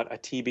bought a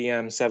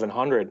TBM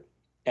 700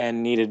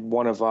 and needed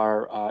one of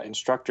our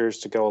instructors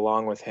to go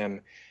along with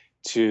him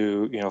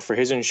for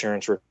his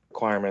insurance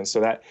requirements. So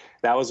that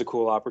was a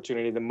cool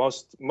opportunity. The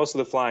most of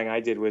the flying I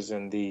did was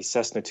in the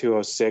Cessna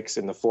 206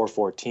 and the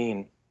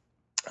 414.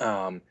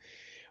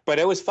 But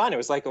it was fun. It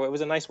was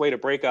a nice way to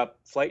break up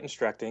flight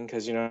instructing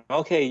because,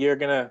 okay, you're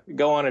going to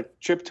go on a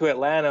trip to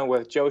Atlanta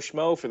with Joe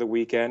Schmo for the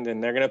weekend,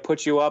 and they're going to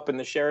put you up in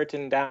the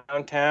Sheraton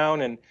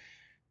downtown. And,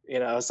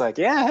 it's like,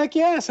 yeah, heck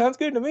yeah, sounds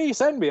good to me.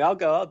 Send me. I'll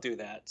go. I'll do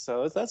that.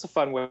 So that's a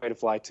fun way to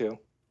fly too.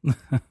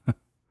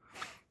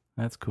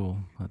 That's cool.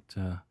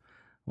 But,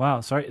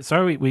 wow.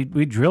 Sorry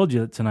we drilled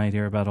you tonight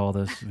here about all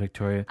this,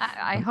 Victoria.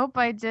 I hope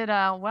I did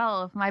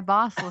well if my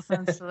boss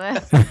listens to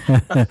this.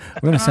 We're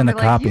going to send a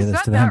copy of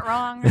this to them.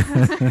 You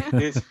said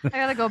that wrong. I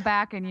got to go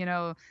back and,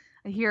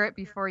 hear it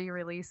before you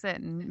release it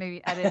and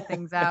maybe edit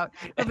things out.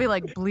 It'll be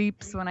like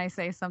bleeps when I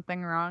say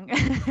something wrong.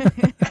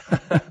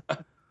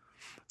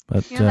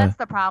 But that's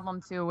the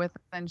problem too with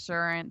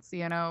insurance.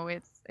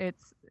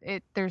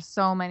 There's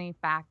so many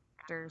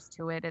factors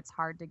to it. It's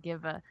hard to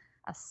give a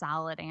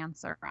solid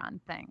answer on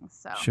things.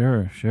 So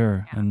sure,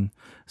 yeah. And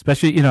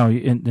especially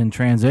in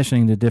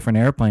transitioning to different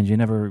airplanes, you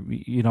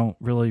don't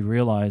really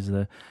realize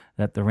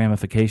that the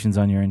ramifications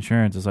on your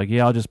insurance is like,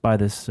 yeah, I'll just buy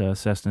this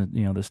Cessna,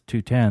 this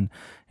 210,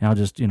 and I'll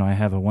just I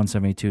have a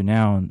 172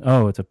 now, and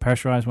it's a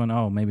pressurized one.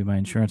 Oh, maybe my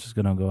insurance is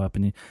going to go up,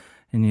 and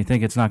you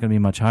think it's not going to be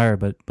much higher,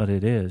 but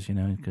it is,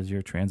 because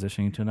you're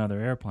transitioning to another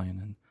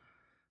airplane.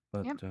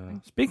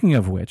 Speaking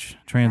of which,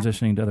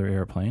 transitioning to other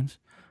airplanes.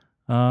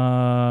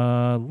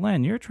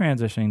 Len, you're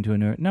transitioning to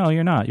no,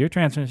 you're not. You're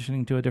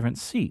transitioning to a different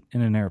seat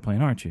in an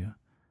airplane, aren't you?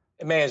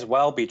 It may as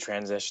well be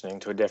transitioning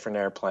to a different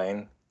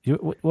airplane.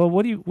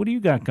 What do you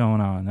got going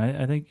on?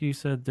 I think you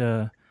said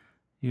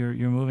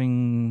you're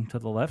moving to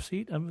the left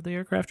seat of the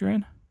aircraft you're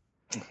in.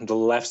 The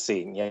left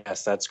seat,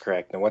 yes, that's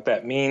correct. And what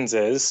that means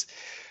is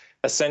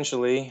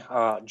essentially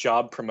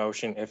job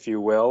promotion, if you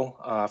will.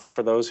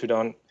 For those who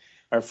aren't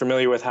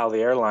familiar with how the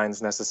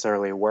airlines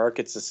necessarily work,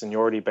 it's a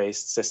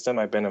seniority-based system.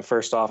 I've been a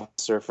first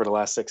officer for the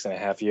last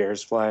 6.5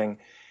 years, flying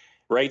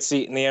right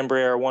seat in the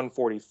Embraer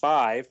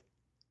 145,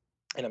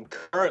 and I'm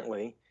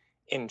currently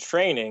in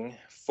training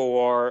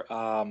for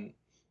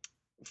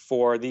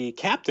the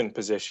captain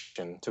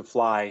position to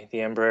fly the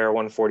Embraer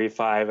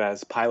 145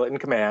 as pilot in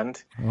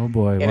command. Oh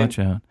boy, watch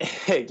out!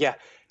 Yeah,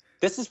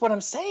 this is what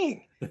I'm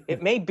saying.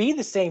 It may be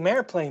the same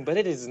airplane, but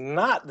it is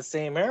not the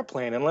same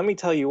airplane. And let me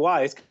tell you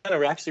why. It kind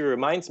of actually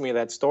reminds me of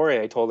that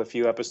story I told a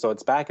few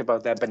episodes back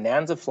about that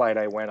Bonanza flight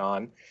I went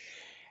on.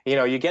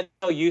 You get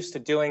so used to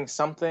doing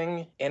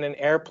something in an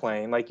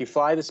airplane, like you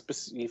fly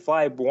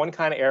one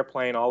kind of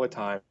airplane all the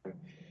time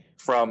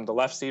from the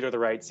left seat or the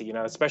right seat,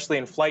 especially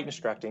in flight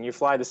instructing. You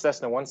fly the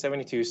Cessna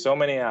 172 so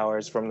many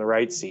hours from the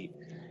right seat.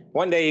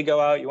 One day you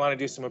go out, you want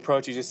to do some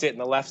approach, you just sit in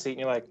the left seat and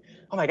you're like,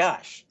 oh my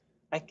gosh.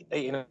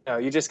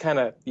 You just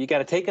you got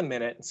to take a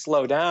minute and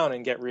slow down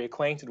and get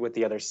reacquainted with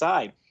the other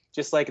side.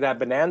 Just like that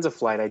Bonanza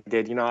flight I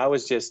did, I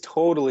was just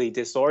totally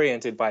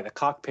disoriented by the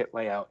cockpit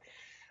layout.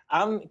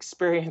 I'm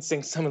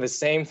experiencing some of the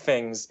same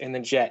things in the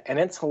jet, and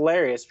it's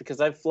hilarious because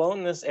I've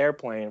flown this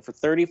airplane for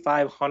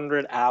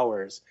 3,500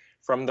 hours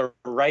from the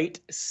right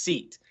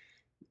seat.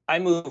 I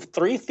move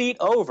 3 feet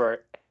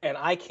over, and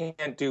I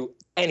can't do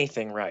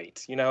anything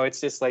right. It's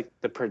just like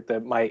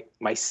my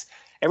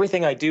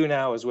everything I do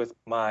now is with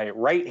my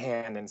right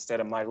hand instead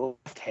of my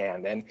left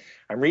hand, and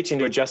I'm reaching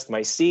to adjust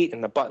my seat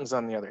and the button's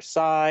on the other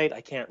side. I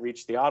can't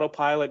reach the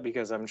autopilot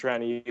because I'm trying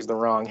to use the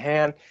wrong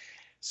hand.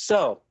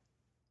 So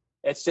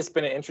it's just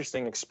been an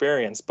interesting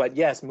experience. But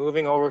yes,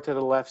 moving over to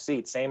the left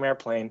seat, same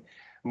airplane,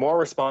 more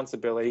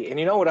responsibility. And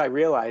you know what I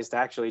realized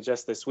actually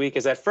just this week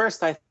is at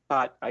first I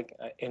thought,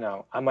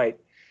 I might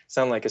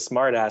sound like a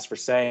smartass for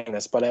saying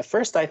this, but at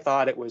first I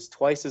thought it was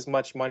twice as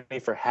much money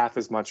for half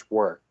as much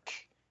work.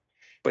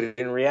 But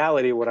in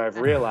reality, what I've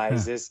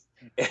realized is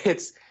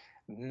it's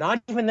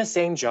not even the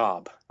same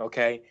job,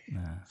 okay?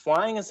 Nah.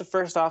 Flying as a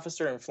first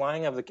officer and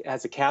flying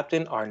as a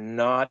captain are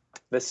not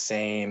the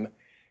same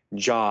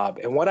job.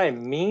 And what I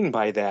mean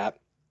by that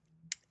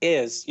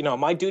is,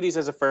 my duties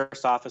as a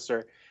first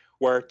officer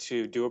were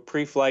to do a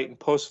pre-flight and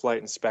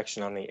post-flight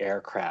inspection on the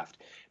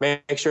aircraft,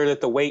 make sure that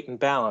the weight and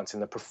balance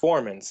and the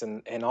performance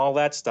and all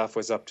that stuff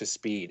was up to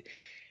speed,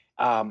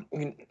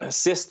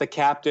 assist the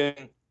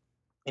captain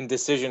in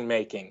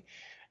decision-making,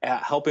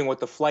 helping with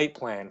the flight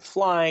plan,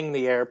 flying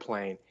the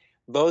airplane,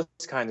 those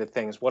kinds of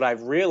things. What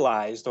I've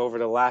realized over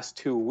the last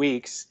 2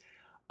 weeks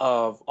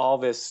of all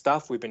this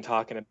stuff we've been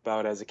talking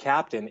about as a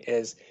captain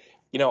is,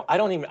 I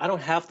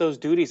don't have those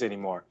duties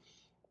anymore.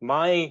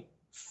 My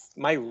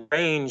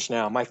range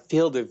now, my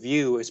field of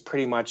view is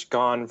pretty much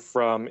gone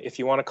from, if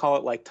you want to call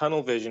it like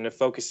tunnel vision, to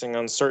focusing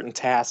on certain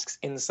tasks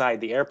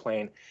inside the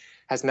airplane,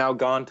 has now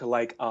gone to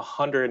like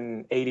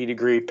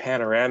 180-degree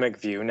panoramic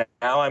view.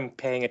 Now I'm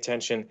paying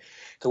attention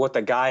to what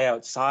the guy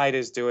outside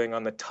is doing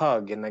on the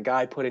tug, and the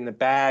guy putting the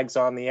bags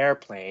on the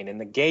airplane,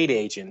 and the gate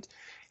agent,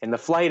 and the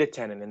flight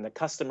attendant, and the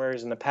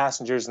customers and the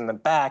passengers in the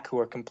back who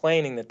are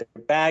complaining that their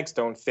bags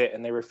don't fit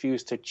and they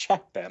refuse to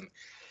check them.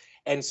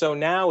 And so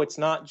now it's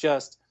not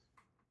just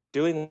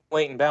doing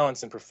weight and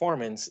balance and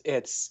performance,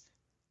 it's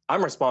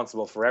I'm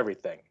responsible for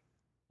everything,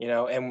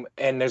 and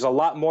there's a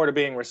lot more to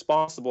being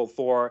responsible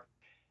for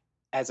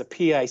as a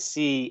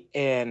PIC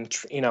in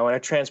a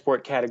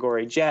transport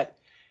category jet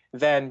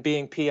than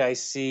being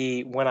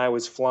PIC when I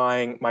was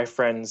flying my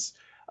friend's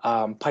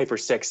Piper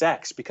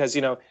 6X, because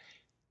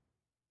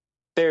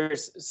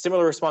there's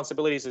similar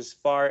responsibilities as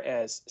far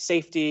as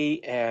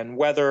safety and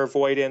weather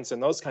avoidance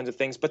and those kinds of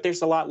things, but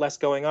there's a lot less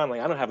going on.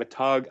 Like I don't have a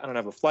tug, I don't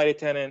have a flight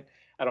attendant,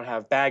 I don't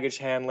have baggage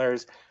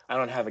handlers, I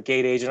don't have a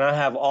gate agent, I don't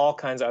have all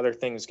kinds of other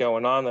things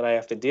going on that I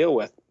have to deal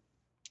with.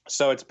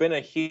 So it's been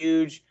a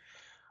huge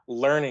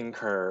learning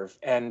curve.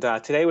 And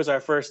today was our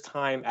first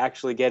time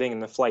actually getting in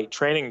the flight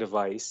training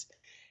device.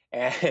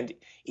 And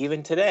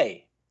even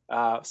today,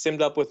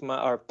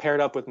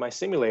 paired up with my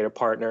simulator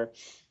partner,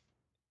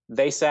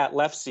 they sat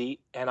left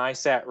seat and I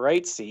sat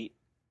right seat,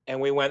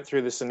 and we went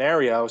through the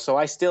scenario. So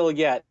I still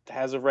yet,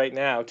 as of right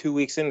now, 2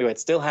 weeks into it,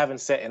 still haven't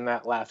sat in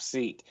that left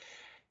seat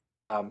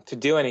to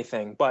do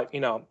anything. But,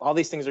 all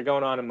these things are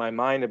going on in my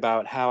mind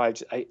about how I'm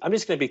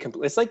just going to be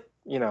it's like,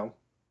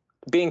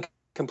 being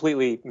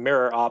completely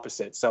mirror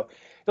opposite. So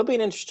it'll be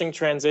an interesting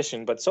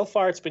transition, but so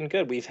far it's been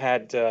good. We've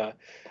had,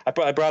 I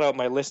brought out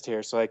my list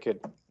here so I could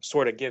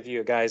sort of give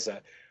you guys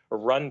a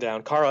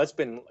rundown. Carl, it's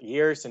been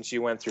years since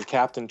you went through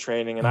captain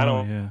training, and I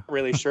don't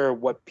really sure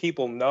what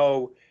people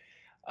know,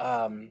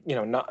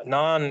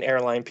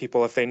 non-airline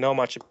people, if they know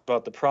much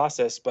about the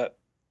process, but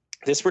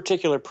this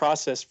particular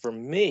process for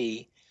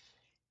me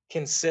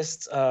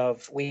consists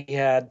of, we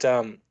had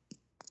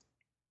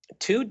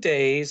 2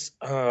 days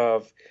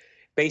of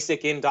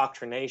basic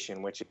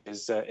indoctrination, which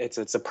is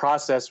it's a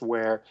process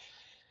where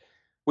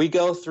we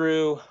go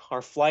through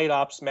our flight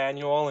ops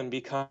manual and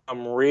become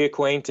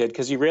reacquainted,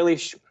 because you really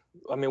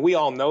we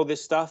all know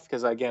this stuff,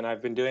 because again,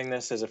 I've been doing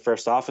this as a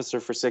first officer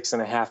for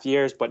 6.5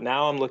 years, but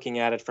now I'm looking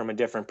at it from a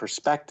different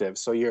perspective.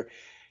 So you're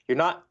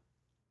not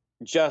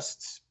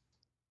just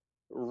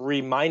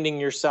reminding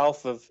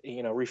yourself of,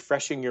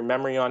 refreshing your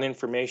memory on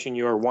information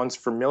you were once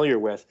familiar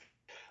with,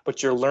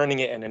 but you're learning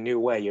it in a new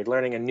way. You're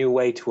learning a new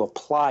way to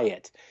apply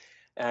it.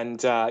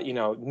 And,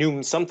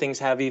 some things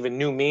have even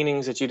new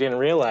meanings that you didn't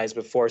realize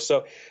before.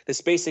 So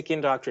this basic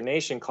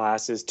indoctrination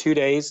class is 2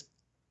 days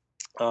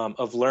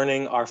of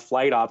learning our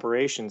flight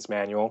operations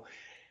manual,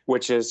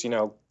 which is,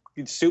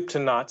 soup to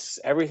nuts,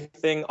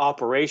 everything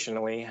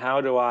operationally. How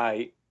do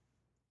I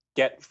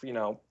get,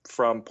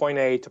 from point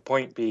A to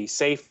point B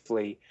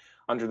safely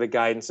under the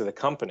guidance of the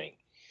company?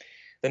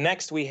 The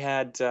next we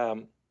had,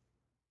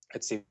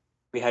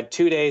 we had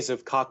 2 days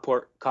of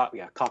cockpit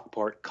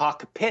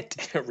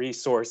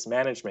resource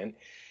management.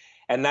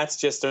 And that's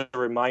just a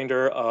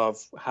reminder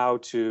of how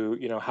to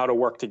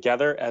work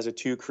together as a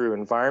two-crew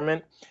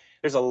environment.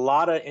 There's a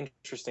lot of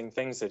interesting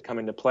things that come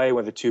into play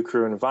with a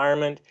two-crew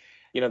environment.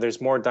 There's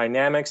more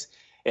dynamics.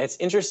 And it's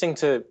interesting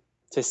to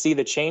see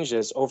the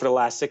changes over the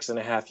last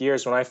 6.5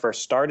 years when I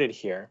first started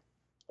here,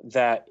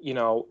 that,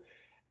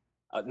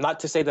 not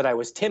to say that I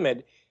was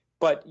timid,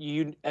 but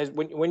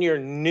when you're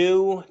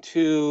new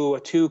to a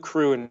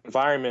two-crew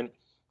environment,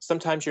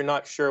 sometimes you're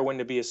not sure when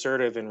to be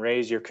assertive and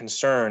raise your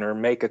concern or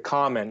make a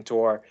comment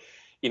or,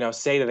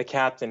 say to the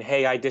captain,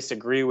 hey, I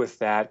disagree with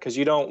that, because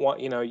you don't want,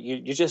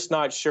 you're just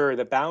not sure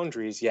the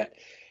boundaries yet.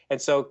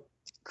 And so,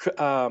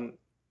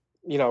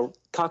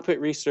 cockpit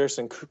resource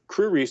and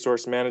crew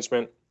resource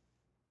management,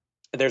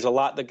 there's a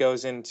lot that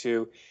goes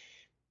into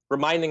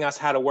reminding us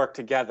how to work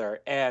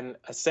together, and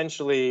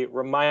essentially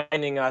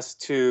reminding us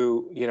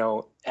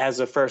to,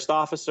 as a first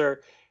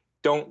officer,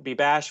 don't be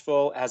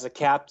bashful. As a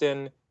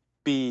captain,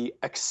 be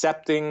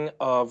accepting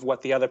of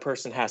what the other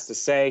person has to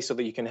say, so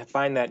that you can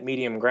find that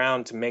medium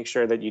ground to make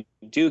sure that you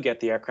do get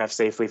the aircraft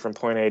safely from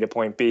point A to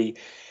point B,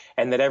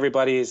 and that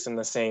everybody is on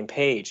the same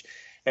page.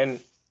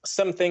 And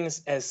some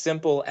things as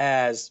simple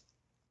as,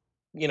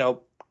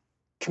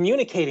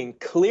 communicating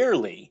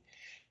clearly,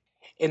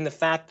 in the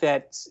fact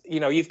that,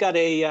 you've got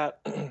there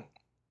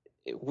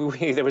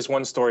was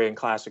one story in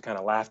class, we kind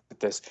of laughed at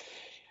this.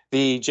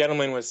 The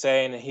gentleman was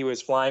saying he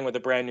was flying with a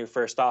brand new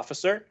first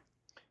officer.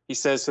 He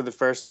says to the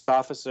first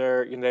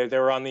officer, they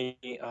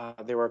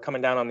were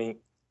coming down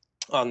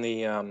on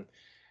the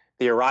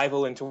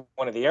arrival into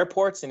one of the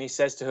airports, and he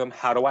says to him,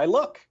 how do I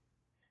look?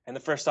 And the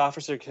first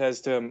officer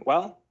says to him,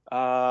 well,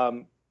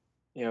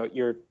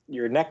 your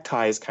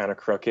necktie is kind of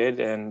crooked,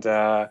 and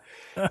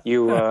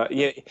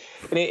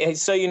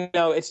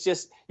it's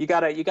just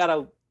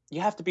you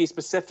have to be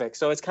specific.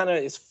 So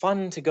it's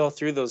fun to go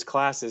through those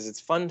classes. It's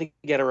fun to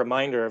get a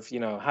reminder of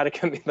how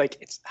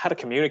to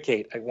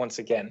communicate once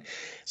again.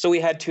 So we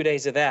had 2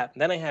 days of that.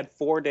 And then I had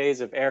 4 days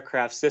of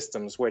aircraft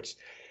systems, which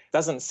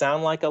doesn't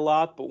sound like a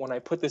lot, but when I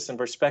put this in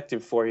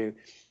perspective for you,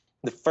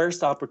 the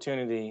first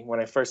opportunity when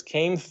I first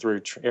came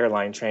through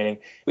airline training,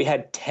 we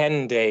had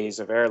 10 days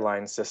of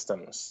airline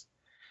systems.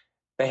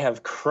 They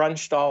have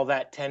crunched all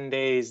that 10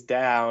 days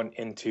down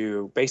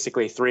into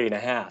basically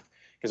 3.5,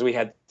 because we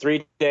had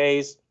 3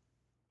 days,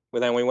 but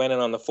then we went in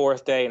on the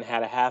fourth day and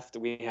had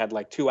we had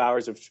like 2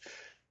 hours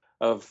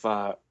of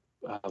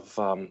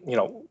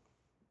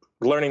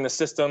learning the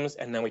systems,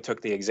 and then we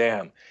took the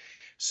exam.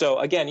 So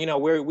again,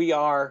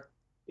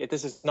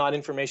 this is not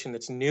information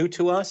that's new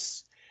to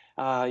us.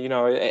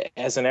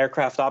 As an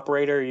aircraft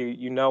operator,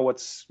 you know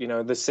what's,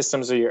 the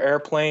systems of your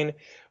airplane,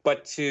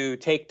 but to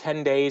take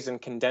 10 days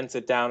and condense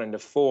it down into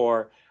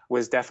 4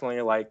 was definitely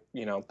like,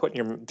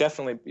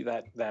 definitely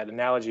that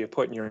analogy of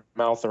putting your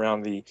mouth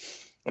around the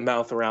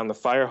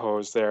fire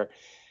hose there.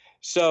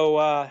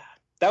 So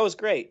that was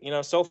great.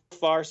 So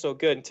far so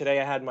good. And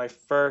today I had my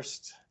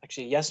first,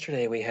 actually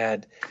yesterday we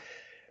had,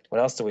 what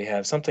else do we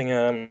have?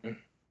 Something,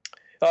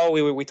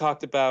 we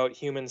talked about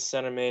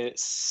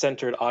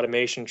human-centered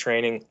automation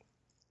training,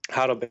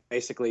 how to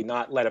basically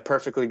not let a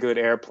perfectly good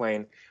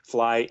airplane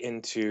fly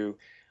into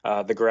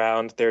the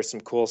ground. There's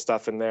some cool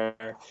stuff in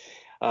there.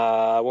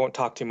 I won't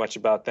talk too much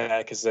about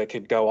that because I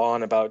could go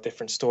on about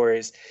different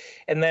stories.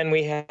 And then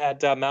we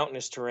had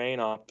mountainous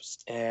terrain ops.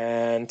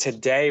 And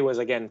today was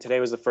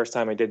the first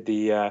time I did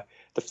the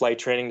flight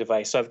training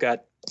device. So I've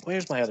got,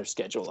 where's my other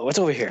schedule? Oh, it's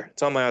over here.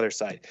 It's on my other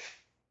side.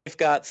 I've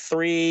got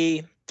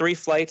three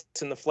flights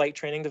in the flight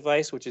training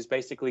device, which is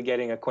basically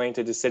getting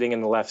acquainted to sitting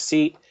in the left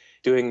seat,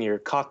 doing your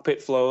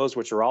cockpit flows,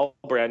 which are all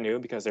brand new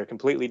because they're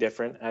completely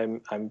different.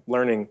 I'm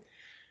learning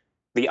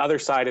the other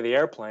side of the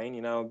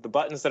airplane. The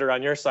buttons that are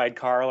on your side,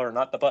 Carl, are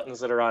not the buttons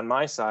that are on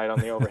my side on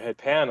the overhead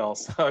panel.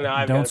 So now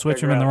I've don't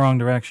switch them in the wrong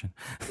direction.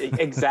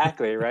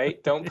 Exactly,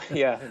 right? Don't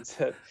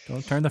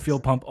turn the fuel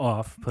pump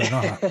off. Put it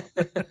on.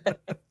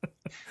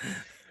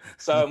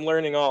 So I'm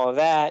learning all of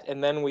that,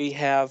 and then we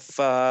have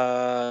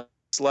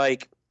it's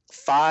like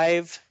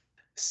 5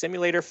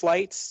 simulator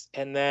flights,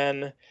 and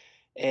then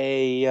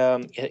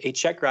a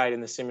check ride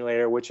in the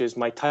simulator, which is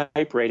my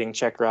type rating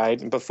check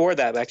ride. And before all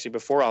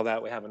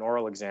that, we have an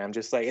oral exam.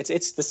 Just like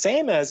it's the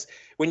same as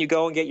when you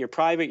go and get your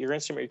private, your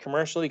instrument, your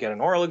commercial. You get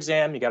an oral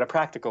exam, you got a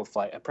practical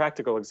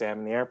exam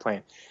in the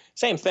airplane.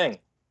 Same thing,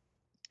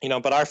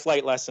 But our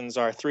flight lessons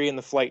are 3 in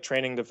the flight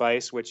training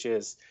device, which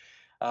is.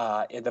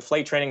 The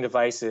flight training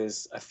device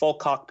is a full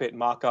cockpit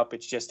mock-up. It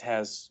just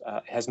has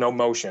no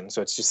motion,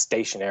 so it's just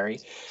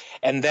stationary.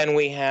 And then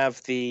we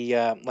have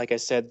like I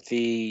said,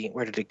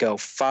 where did it go?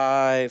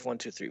 5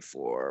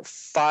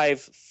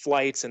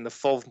 flights in the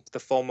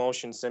full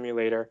motion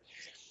simulator.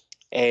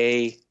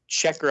 A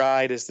check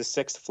ride is the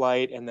 6th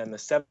flight, and then the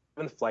 7th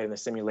flight in the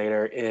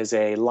simulator is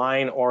a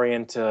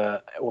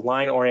line-oriented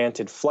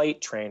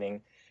flight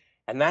training,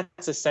 and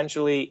that's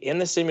essentially in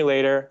the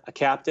simulator a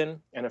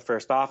captain and a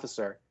first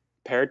officer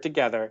paired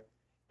together,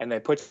 and they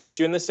put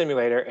you in the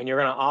simulator, and you're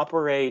going to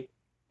operate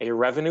a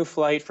revenue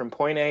flight from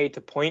point A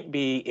to point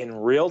B in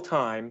real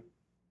time,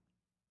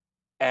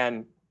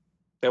 and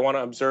they want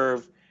to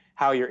observe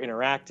how you're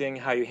interacting,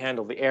 how you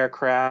handle the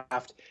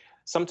aircraft.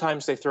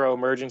 Sometimes they throw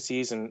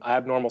emergencies and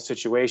abnormal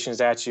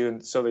situations at you,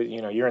 and so that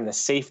you're in the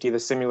safety of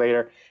the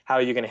simulator. How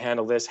are you going to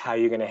handle this? How are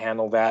you going to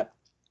handle that?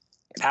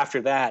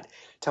 After that,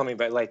 tell me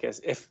about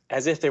as if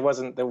there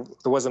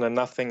wasn't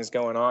enough things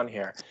going on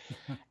here.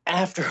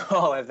 After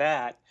all of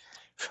that,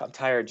 I'm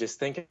tired just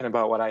thinking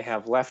about what I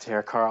have left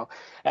here, Carl.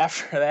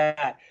 After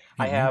that,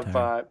 I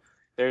have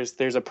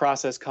there's a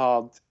process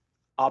called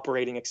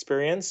operating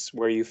experience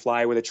where you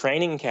fly with a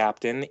training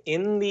captain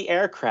in the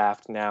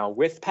aircraft now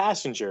with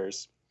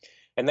passengers,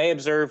 and they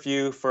observe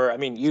you for.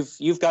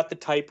 You've got the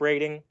type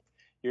rating.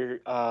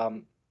 You've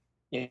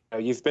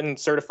been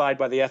certified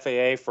by the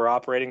FAA for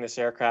operating this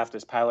aircraft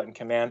as pilot in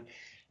command.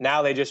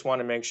 Now they just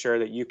want to make sure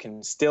that you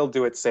can still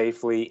do it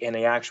safely in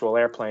the actual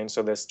airplane.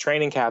 So this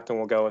training captain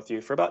will go with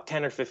you for about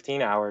 10 or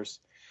 15 hours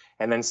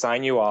and then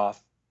sign you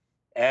off.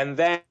 And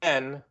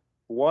then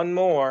one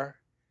more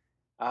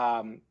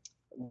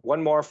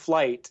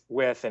flight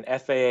with an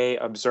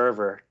FAA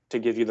observer to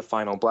give you the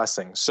final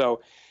blessing. So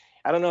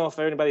I don't know if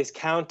anybody's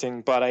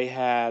counting, but I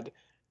had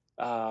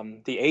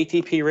the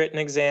ATP written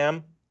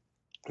exam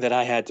that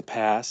I had to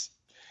pass.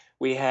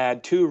 We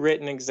had 2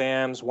 written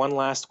exams, one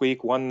last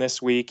week, one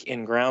this week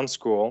in ground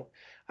school.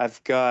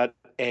 I've got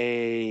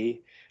a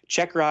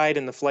check ride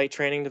in the flight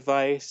training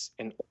device,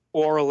 an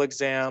oral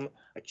exam,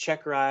 a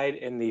check ride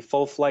in the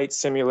full flight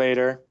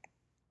simulator,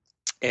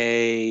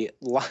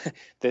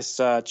 this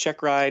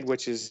check ride,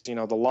 which is, the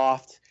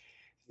loft,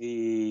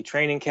 the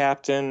training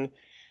captain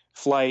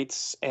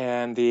flights,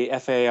 and the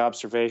FAA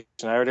observation.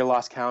 I already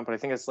lost count, but I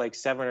think it's like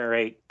 7 or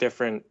 8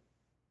 different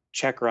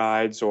check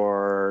rides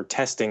or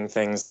testing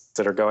things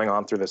that are going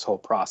on through this whole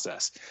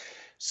process.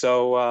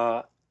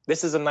 So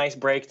this is a nice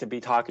break to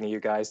be talking to you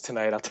guys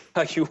tonight. I'll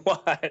tell you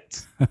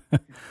what.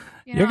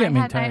 You're getting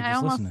me tired. I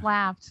almost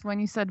laughed when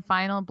you said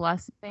final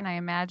blessing. I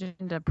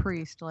imagined a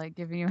priest like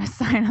giving you a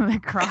sign of the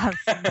cross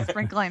and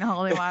sprinkling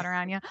holy water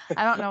on you.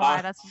 I don't know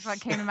why. That's just what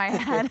came to my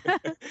head.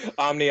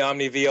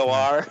 Omni VOR.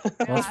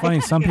 Well, it's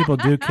funny. Some people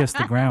do kiss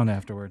the ground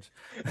afterwards.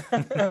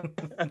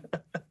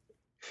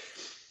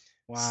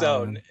 Wow.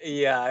 So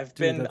yeah, I've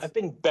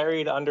been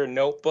buried under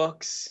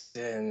notebooks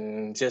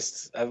and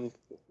just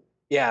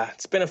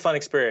it's been a fun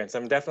experience.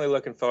 I'm definitely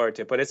looking forward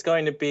to it, but it's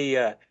going to be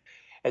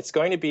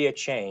a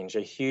change,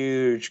 a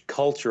huge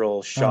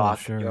cultural shock.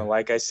 Oh, sure. You know,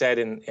 like I said,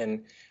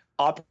 in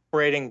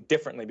operating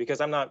differently, because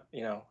I'm not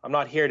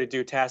here to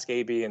do task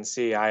A, B, and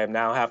C. I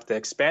now have to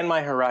expand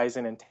my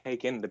horizon and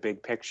take in the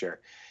big picture.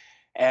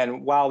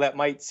 And while that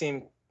might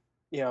seem,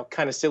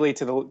 kind of silly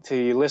to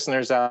you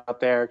listeners out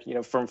there,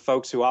 from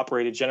folks who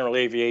operated general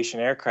aviation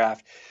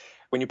aircraft,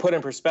 when you put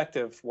in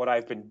perspective what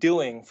I've been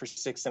doing for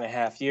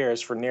 6.5 years,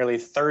 for nearly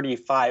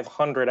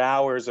 3,500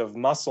 hours of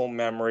muscle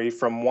memory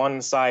from one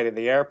side of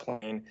the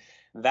airplane,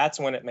 that's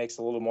when it makes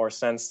a little more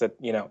sense that,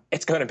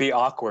 it's going to be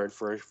awkward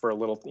for a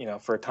little,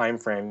 for a time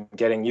frame,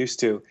 getting used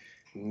to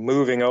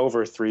moving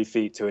over 3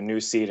 feet to a new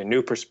seat, a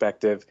new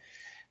perspective,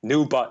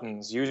 new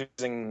buttons,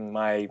 using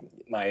my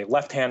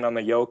left hand on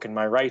the yoke and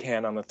my right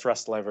hand on the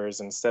thrust levers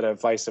instead of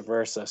vice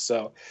versa.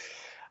 So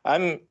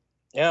I'm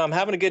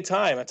having a good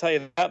time. I tell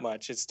you that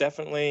much. It's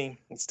definitely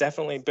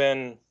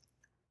been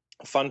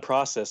a fun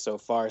process so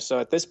far. So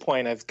at this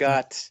point, I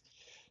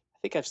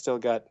think I've still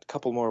got a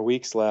couple more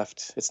weeks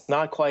left. It's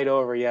not quite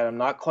over yet. I'm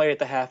not quite at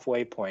the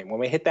halfway point. When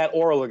we hit that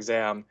oral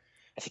exam,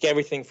 I think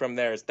everything from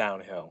there is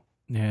downhill.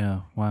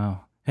 Yeah.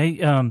 Wow.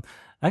 Hey,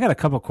 I got a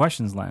couple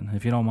questions, Len,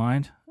 if you don't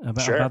mind,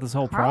 about this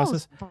whole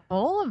process.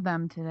 Full of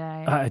them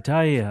today. I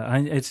tell you,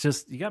 it's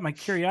just, you got my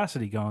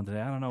curiosity going today.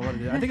 I don't know what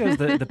it is. I think it was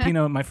the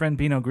Pinot, my friend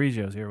Pinot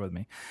Grigio's here with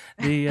me.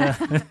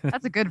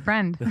 That's a good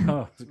friend.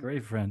 Oh, it's a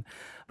great friend.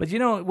 But,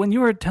 when you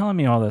were telling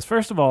me all this,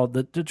 first of all,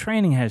 the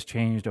training has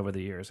changed over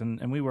the years,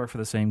 and we work for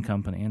the same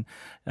company.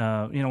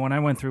 And, when I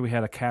went through, we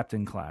had a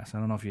captain class. I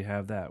don't know if you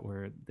have that,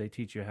 where they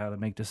teach you how to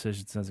make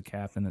decisions as a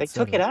captain. They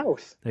took it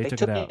out. They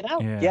took it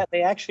out. Yeah,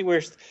 they actually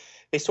were.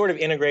 They sort of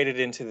integrated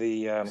into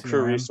the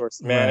crew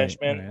resource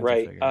management,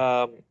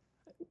 right?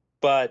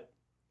 But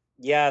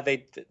yeah,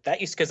 that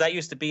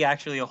used to be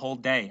actually a whole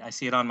day. I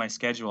see it on my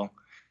schedule.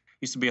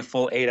 Used to be a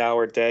full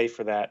 8-hour day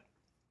for that.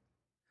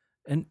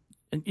 And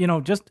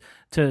just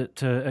to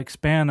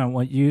expand on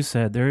what you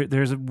said,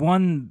 there's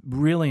one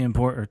really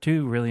important, or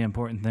two really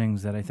important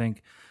things that I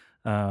think,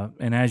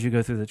 and as you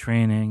go through the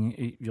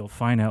training, you'll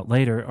find out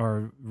later,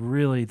 are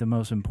really the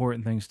most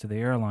important things to the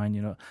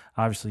airline.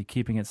 Obviously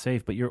keeping it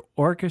safe, but you're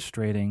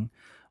orchestrating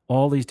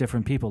all these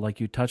different people, like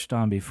you touched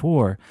on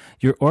before.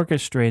 You're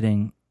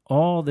orchestrating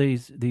all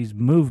these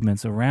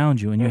movements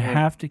around you, and you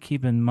have to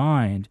keep in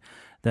mind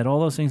that all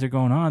those things are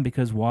going on.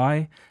 Because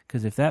why?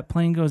 Because if that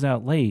plane goes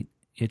out late,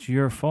 it's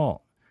your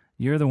fault.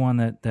 You're the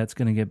one that's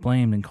going to get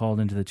blamed and called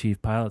into the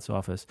chief pilot's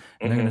office.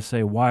 And they're going to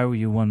say, why were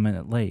you 1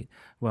 minute late?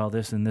 Well,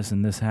 this and this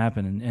and this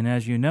happened. And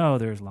as you know,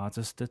 there's lots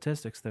of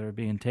statistics that are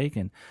being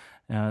taken.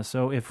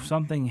 So if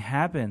something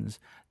happens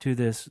to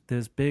this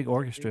big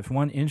orchestra, if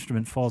one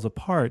instrument falls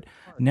apart,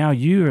 now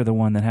you are the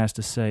one that has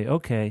to say,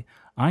 okay,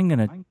 I'm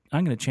going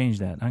to change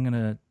that. I'm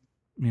going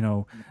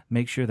to,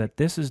 make sure that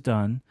this is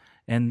done.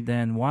 And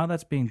then while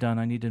that's being done,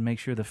 I need to make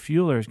sure the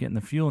fueler is getting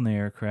the fuel in the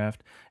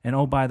aircraft. And,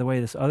 oh, by the way,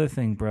 this other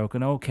thing broke.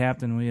 And, oh,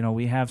 Captain,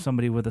 we have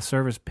somebody with a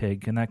service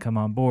pig. Can that come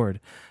on board?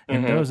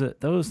 And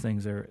those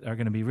things are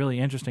going to be really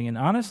interesting. And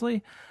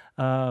honestly,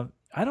 I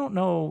don't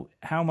know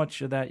how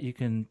much of that you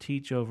can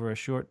teach over a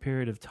short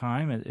period of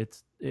time.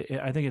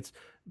 I think it's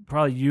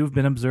probably you've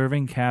been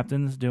observing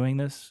captains doing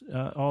this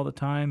all the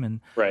time.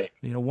 And, right.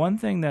 One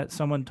thing that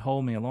someone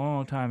told me a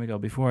long time ago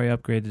before I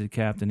upgraded to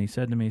captain, he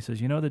said to me, he says,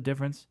 the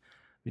difference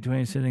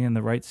between sitting in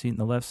the right seat and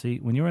the left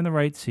seat? When you're in the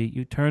right seat,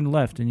 you turn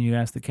left and you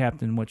ask the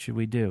captain, what should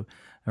we do?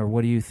 Or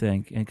what do you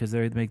think? And because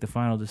they make the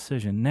final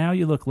decision. Now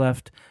you look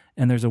left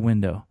and there's a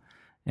window.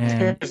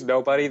 And there's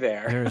nobody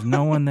there. There's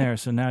no one there.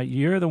 So now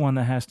you're the one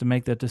that has to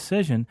make that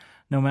decision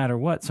no matter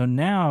what. So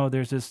now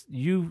there's this,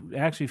 you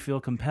actually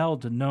feel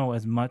compelled to know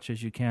as much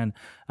as you can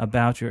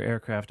about your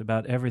aircraft,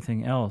 about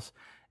everything else.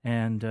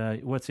 And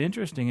what's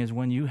interesting is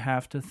when you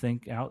have to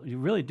think out, you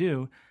really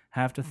do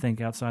have to think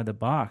outside the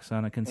box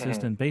on a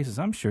consistent basis.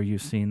 I'm sure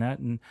you've seen that.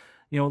 And,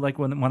 like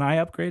when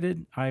I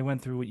upgraded, I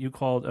went through what you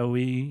called OE,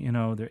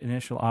 the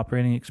initial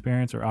operating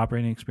experience or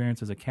operating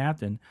experience as a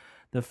captain.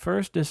 The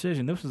first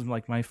decision, this was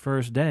like my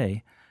first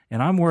day,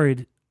 and I'm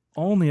worried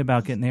only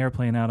about getting the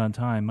airplane out on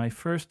time. My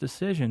first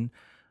decision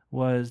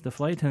was the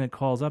flight attendant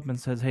calls up and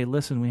says, hey,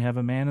 listen, we have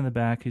a man in the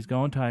back. He's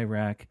going to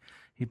Iraq.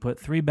 He put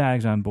 3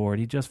 bags on board.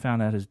 He just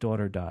found out his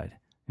daughter died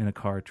in a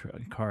car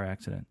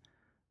accident.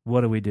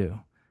 What do we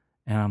do?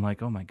 And I'm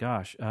like, oh my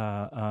gosh,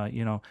 I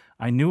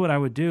knew what I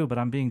would do, but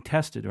I'm being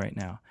tested right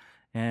now.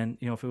 And,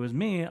 if it was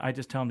me, I'd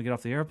just tell him to get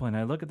off the airplane.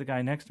 I look at the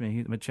guy next to me,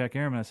 he's a check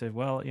airman. I said,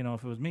 well,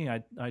 if it was me,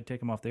 I'd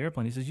take him off the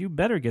airplane. He says, you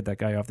better get that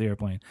guy off the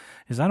airplane.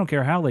 He says, I don't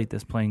care how late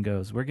this plane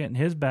goes. We're getting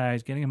his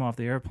bags, getting him off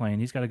the airplane.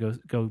 He's got to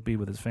go be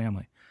with his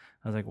family.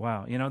 I was like,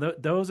 wow,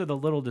 those are the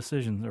little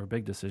decisions or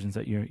big decisions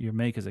that you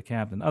make as a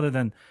captain. Other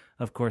than,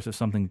 of course, if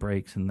something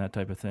breaks and that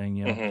type of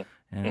thing,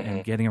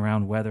 and getting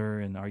around weather,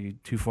 and are you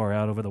too far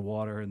out over the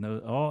water,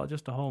 and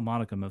just a whole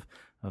modicum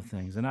of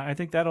things. And I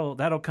think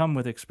that'll come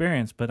with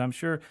experience. But I'm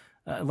sure,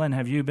 Len,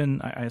 have you been?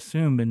 I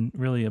assume been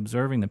really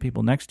observing the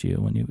people next to you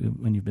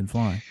when you've been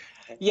flying.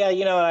 Yeah,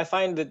 I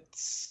find that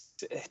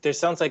there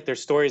sounds like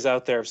there's stories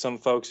out there of some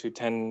folks who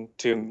tend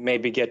to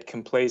maybe get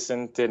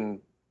complacent and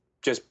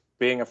just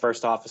being a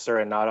first officer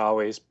and not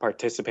always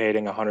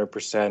participating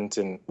 100%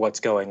 in what's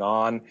going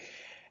on.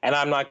 And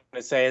I'm not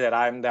going to say that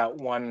I'm that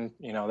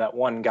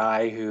one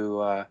guy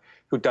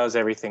who does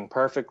everything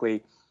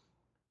perfectly.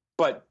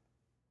 But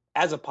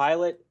as a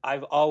pilot,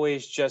 I've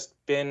always just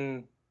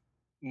been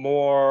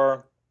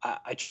I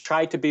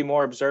try to be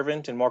more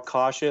observant and more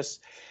cautious.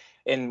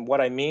 And what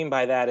I mean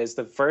by that is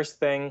the first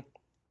thing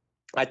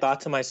I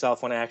thought to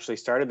myself when I actually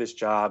started this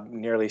job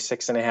nearly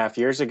 6.5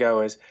 years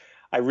ago is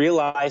I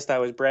realized I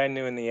was brand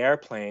new in the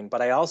airplane,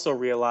 but I also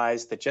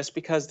realized that just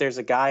because there's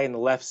a guy in the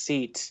left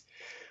seat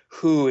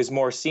who is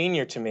more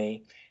senior to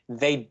me,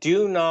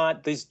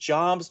 these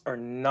jobs are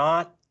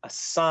not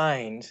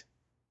assigned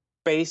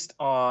based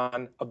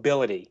on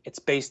ability. It's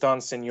based on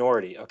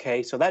seniority,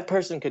 okay? So that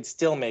person could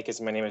still make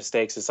as many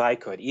mistakes as I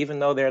could, even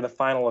though they're the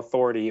final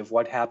authority of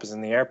what happens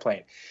in the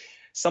airplane.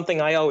 Something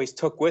I always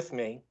took with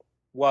me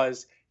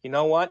was, you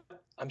know what?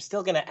 I'm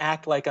still going to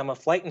act like I'm a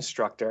flight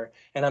instructor,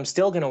 and I'm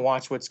still going to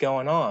watch what's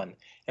going on.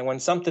 And when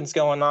something's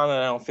going on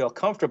that I don't feel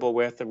comfortable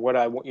with, or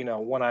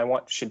when I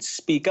should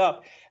speak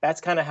up,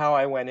 that's kind of how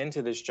I went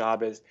into this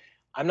job. Is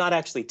I'm not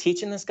actually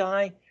teaching this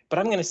guy, but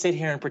I'm going to sit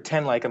here and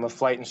pretend like I'm a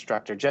flight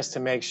instructor just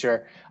to make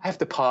sure. I have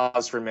to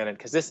pause for a minute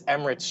because this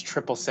Emirates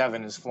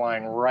 777 is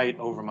flying right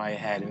over my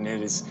head, and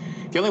it is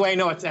the only way I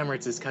know it's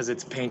Emirates is because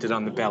it's painted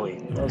on the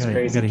belly. Those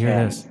crazy you gotta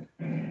hear this.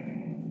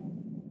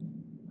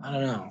 I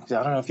don't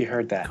know if you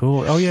heard that.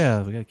 Cool. Oh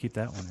yeah, we gotta keep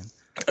that one in.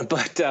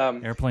 But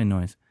airplane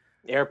noise.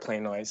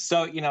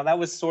 So that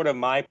was sort of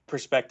my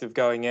perspective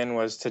going in,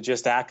 was to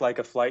just act like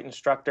a flight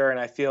instructor,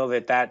 and I feel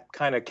that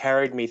kind of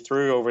carried me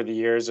through over the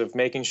years of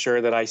making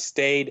sure that I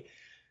stayed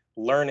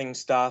learning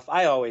stuff.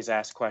 I always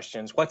ask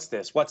questions. What's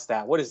this? What's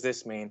that? What does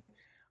this mean?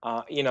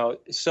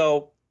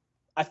 So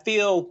I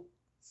feel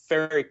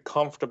very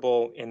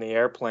comfortable in the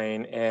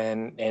airplane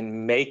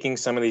and making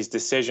some of these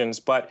decisions,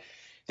 but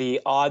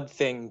the odd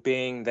thing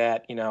being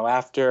that,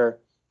 after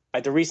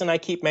the reason I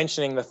keep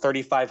mentioning the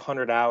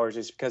 3,500 hours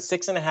is because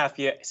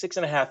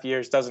 6.5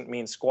 years doesn't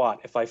mean squat.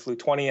 If I flew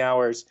 20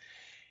 hours,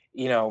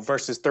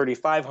 versus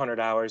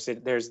 3,500 hours,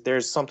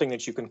 there's something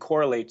that you can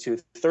correlate to.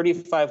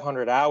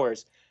 3,500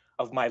 hours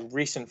of my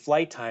recent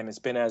flight time has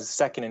been as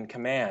second in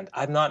command.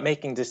 I'm not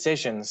making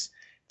decisions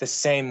the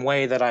same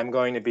way that I'm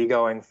going to be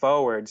going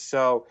forward.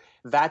 So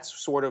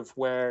that's sort of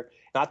where,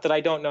 not that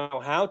I don't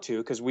know how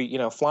to, because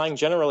flying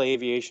general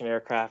aviation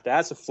aircraft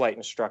as a flight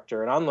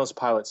instructor and on those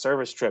pilot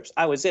service trips,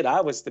 I was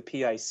the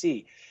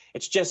PIC.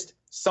 It's just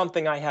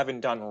something I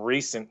haven't done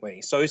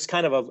recently. So it's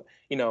kind of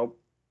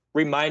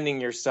reminding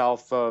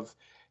yourself of,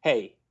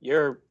 hey,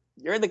 you're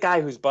the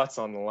guy whose butt's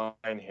on the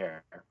line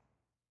here.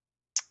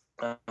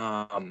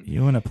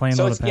 You in a plane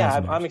full of passengers.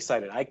 Yeah, I'm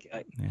excited.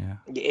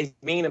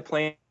 Being in a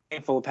plane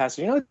full of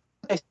passengers. You know what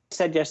I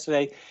said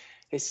yesterday?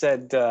 They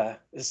said there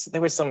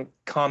was some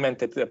comment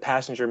that the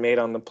passenger made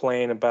on the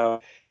plane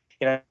about,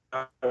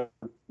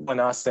 when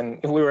us,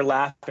 and we were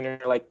laughing,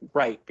 and you're like,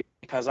 right,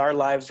 because our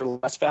lives are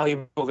less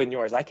valuable than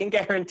yours. I can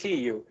guarantee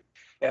you,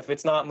 if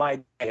it's not my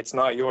day, it's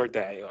not your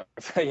day. Or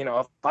if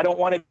I don't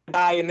want to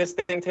die in this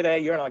thing today,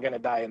 you're not going to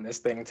die in this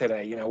thing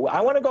today.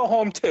 I want to go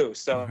home too,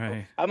 so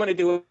right. I'm going to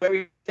do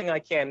everything I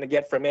can to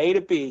get from A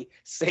to B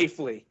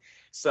safely.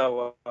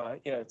 So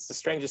it's the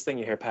strangest thing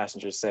you hear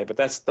passengers say, but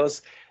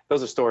those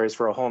are stories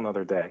for a whole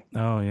nother day.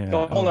 Oh yeah,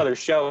 a whole nother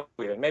show,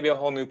 even maybe a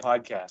whole new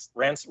podcast.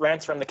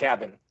 Rants from the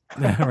cabin.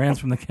 Rants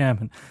from the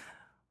cabin.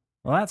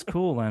 Well, that's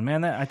cool, Len.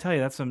 Man, I tell you,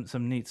 that's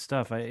some neat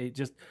stuff. One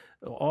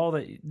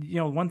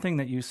thing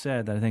that you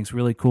said that I think is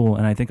really cool,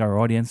 and I think our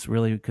audience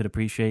really could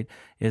appreciate,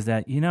 is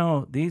that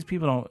these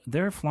people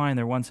they're flying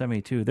their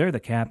 172. They're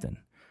the captain.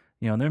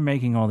 They're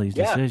making all these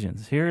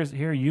decisions. Here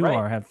you right.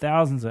 are, have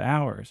thousands of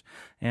hours,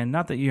 and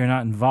not that you're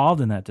not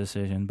involved in that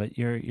decision, but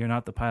you're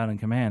not the pilot in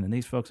command. And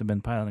these folks have been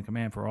pilot in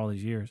command for all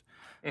these years,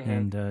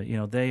 and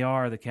they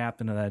are the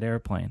captain of that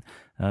airplane,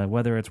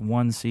 whether it's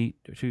 1 seat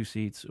or 2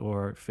 seats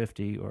or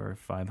 50 or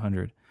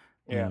 500.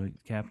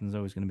 Captain's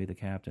always going to be the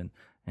captain,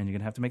 and you're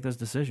going to have to make those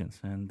decisions.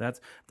 And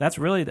that's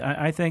really,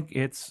 I think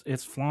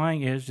it's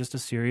flying is just a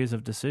series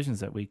of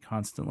decisions that we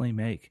constantly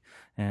make,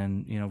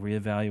 and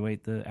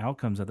reevaluate the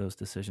outcomes of those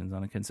decisions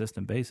on a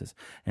consistent basis.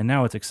 And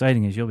now what's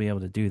exciting is you'll be able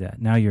to do that.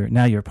 Now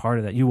you're part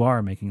of that. You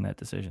are making that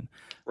decision.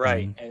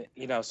 Right.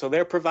 And so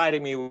they're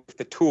providing me with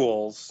the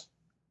tools,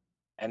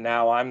 and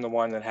now I'm the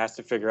one that has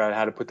to figure out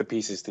how to put the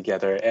pieces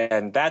together.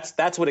 And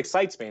that's what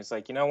excites me. It's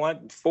like,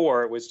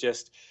 before it was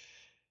just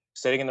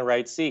sitting in the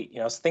right seat.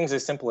 Things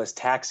as simple as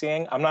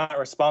taxiing. I'm not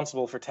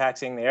responsible for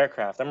taxiing the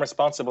aircraft. I'm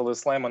responsible to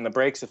slam on the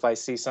brakes if I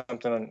see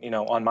something,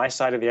 on my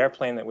side of the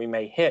airplane that we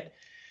may hit.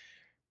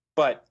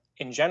 But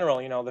in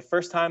general, the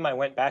first time I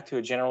went back to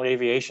a general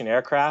aviation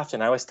aircraft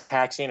and I was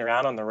taxiing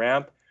around on the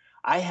ramp,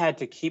 I had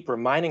to keep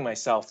reminding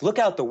myself, look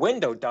out the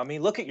window, dummy.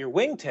 Look at your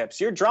wingtips.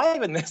 You're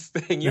driving this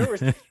thing.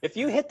 If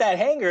you hit that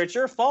hangar, it's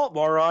your fault,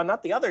 moron,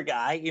 not the other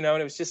guy. And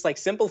it was just like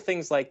simple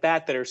things like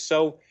that are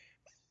so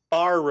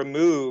far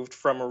removed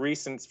from a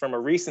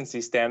recency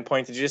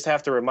standpoint that you just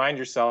have to remind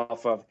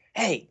yourself of,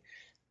 hey,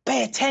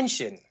 pay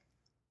attention.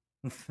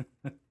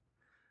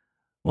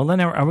 Well,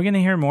 Len, are we going to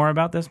hear more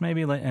about this?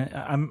 Maybe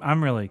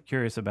I'm really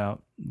curious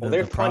about.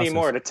 There's plenty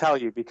more to tell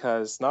you,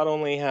 because not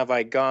only have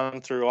I gone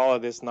through all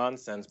of this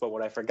nonsense, but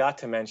what I forgot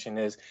to mention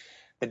is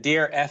the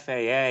dear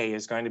FAA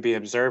is going to be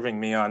observing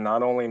me on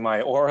not only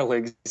my oral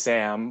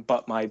exam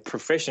but my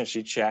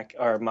proficiency check,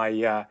 or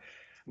the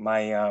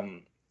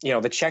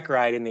check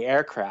ride in the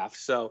aircraft.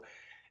 So,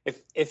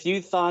 if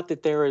you thought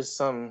that there was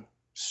some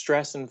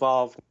stress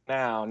involved,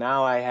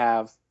 now I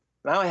have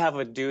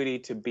a duty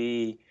to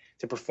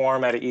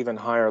perform at an even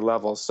higher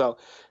level. So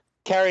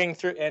carrying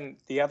through, and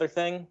the other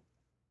thing,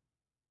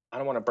 I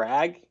don't want to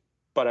brag,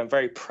 but I'm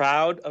very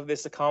proud of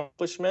this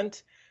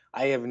accomplishment.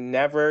 I have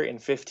never in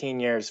 15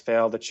 years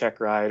failed a check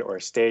ride or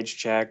a stage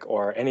check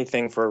or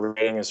anything for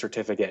getting a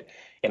certificate.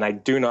 And I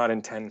do not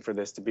intend for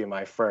this to be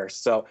my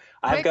first. So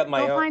I've got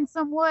my own. Find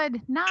some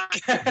wood. Knock.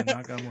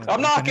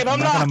 I'm knocking.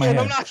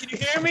 You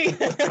hear me?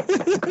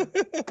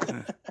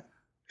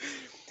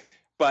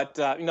 But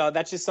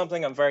that's just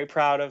something I'm very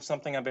proud of.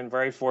 Something I've been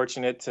very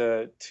fortunate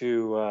to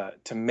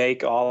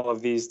make all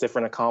of these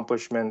different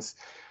accomplishments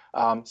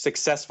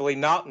successfully,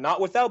 not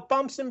without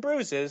bumps and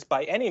bruises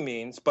by any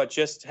means, but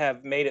just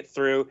have made it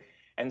through.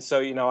 And so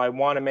I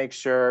want to make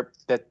sure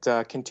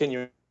that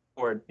continue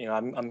forward.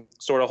 I'm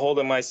sort of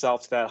holding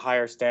myself to that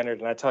higher standard.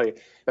 And I tell you,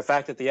 the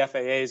fact that the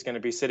FAA is going to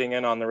be sitting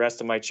in on the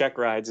rest of my check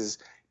rides is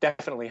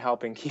definitely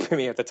helping keep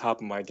me at the top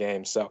of my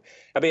game. So,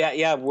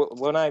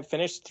 when I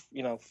finished,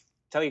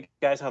 tell you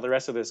guys how the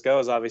rest of this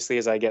goes, obviously,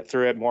 as I get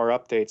through it, more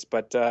updates,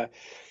 but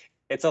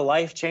it's a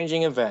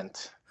life-changing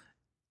event.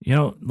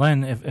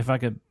 Len, if I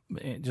could,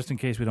 just in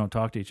case we don't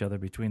talk to each other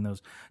between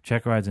those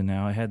check rides and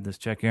now, I had this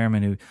check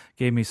airman who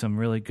gave me some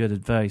really good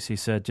advice. He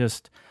said,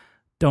 just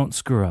don't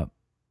screw up.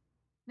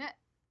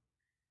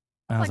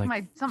 That's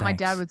like something my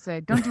dad would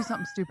say. Don't do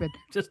something stupid.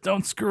 Just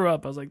don't screw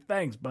up. I was like,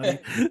 thanks, buddy.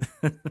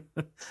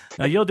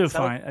 No, you'll do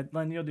fine.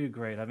 Len, you'll do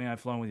great. I mean,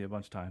 I've flown with you a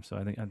bunch of times, so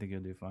I think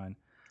you'll do fine.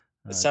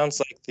 It sounds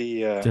like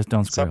the just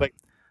don't screw up. Like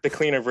the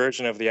cleaner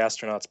version of the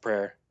astronaut's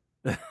prayer.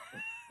 What's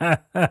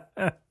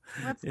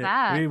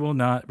that? We will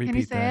not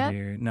repeat that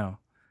here. No.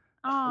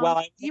 Oh,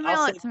 well,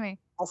 email it to me.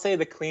 I'll say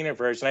the cleaner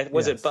version.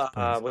 Was it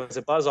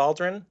Buzz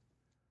Aldrin?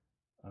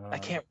 I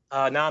can't.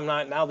 Now I'm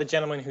not. Now the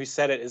gentleman who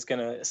said it is going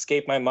to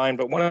escape my mind.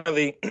 But one of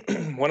the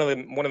one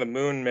of the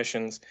moon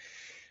missions,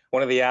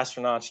 one of the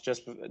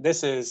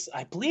astronauts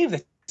I believe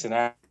it's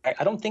I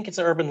don't think it's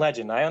an urban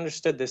legend. I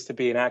understood this to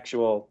be an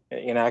actual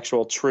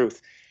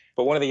truth.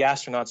 But one of the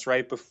astronauts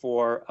right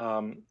before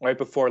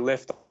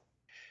lift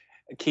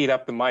keyed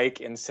up the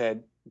mic and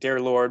said, "Dear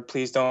Lord,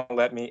 please don't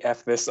let me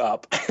F this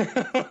up."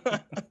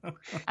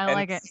 I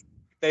like it.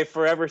 They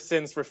forever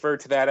since referred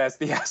to that as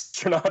the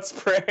astronaut's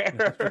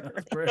prayer.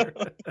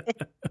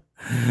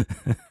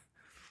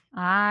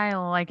 I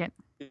like it.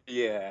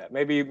 Yeah,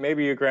 maybe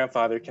your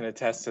grandfather can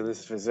attest to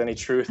this if there's any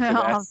truth to that.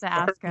 I'll have to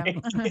ask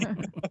him.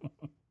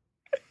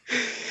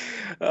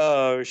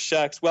 Oh,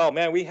 shucks. Well,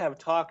 man, we have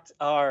talked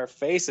our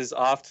faces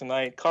off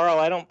tonight. Carl,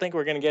 I don't think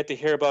we're going to get to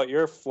hear about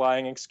your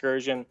flying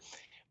excursion,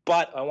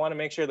 but I want to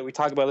make sure that we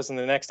talk about this in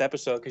the next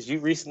episode because you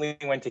recently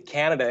went to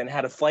Canada and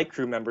had a flight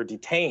crew member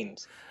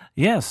detained.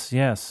 Yes.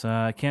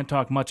 I can't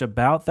talk much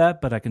about that,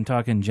 but I can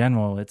talk in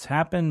general. It's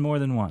happened more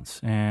than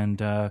once. And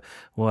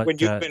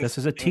this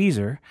is a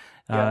teaser,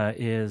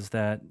 is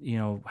that,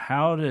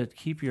 how to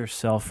keep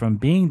yourself from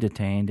being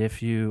detained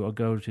if you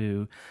go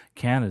to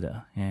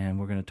Canada. And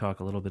we're going to talk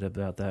a little bit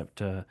about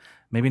that.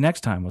 Maybe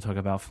next time we'll talk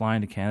about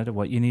flying to Canada,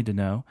 what you need to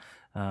know.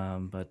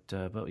 But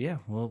yeah,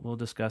 we'll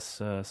discuss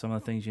some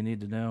of the things you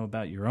need to know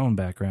about your own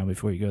background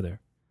before you go there.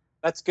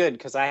 That's good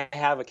because I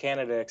have a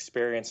Canada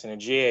experience in a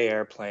GA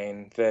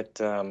airplane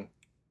that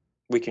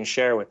we can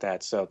share with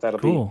that. So that'll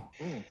cool.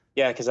 be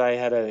because I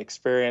had an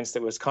experience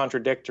that was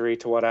contradictory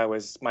to what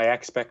my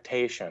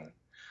expectation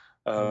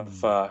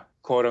of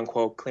quote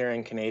unquote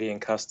clearing Canadian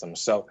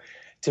customs. So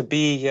to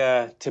be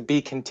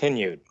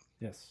continued.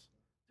 Yes,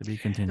 to be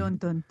continued. Dun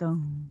dun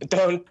dun.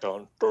 Dun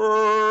dun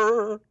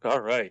dun.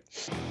 All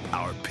right.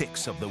 Our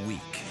picks of the week.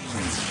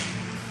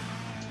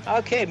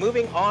 Okay,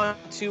 moving on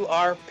to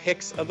our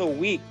picks of the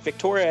week.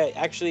 Victoria,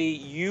 actually,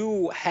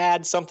 you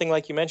had something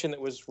like you mentioned that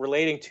was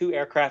relating to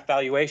aircraft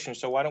valuation.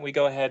 So why don't we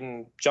go ahead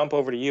and jump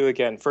over to you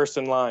again, first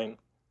in line.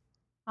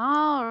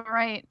 All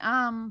right.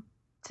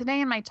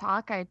 Today in my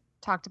talk, I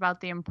talked about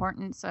the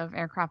importance of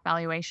aircraft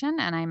valuation,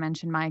 and I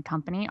mentioned my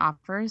company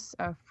offers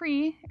a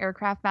free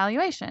aircraft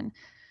valuation.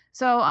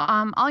 So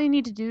all you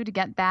need to do to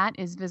get that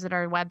is visit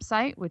our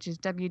website, which is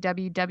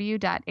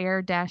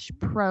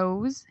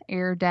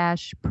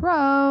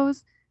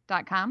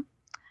www.air-pros.com.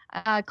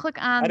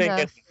 Click on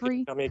the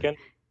free. Tell me again.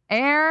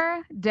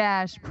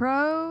 air-pros.com.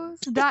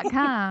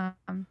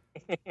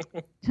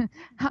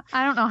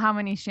 I don't know how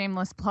many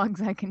shameless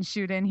plugs I can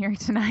shoot in here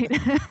tonight.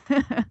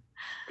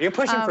 You're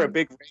pushing for a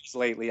big raise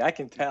lately. I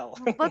can tell.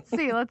 Let's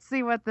see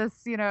what this,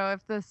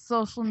 if the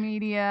social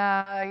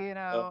media,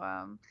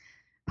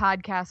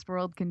 podcast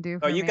world can do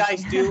for me. You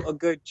guys do a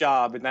good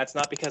job, and that's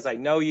not because I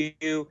know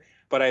you,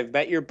 but I've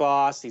met your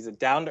boss. He's a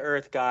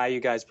down-to-earth guy. You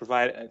guys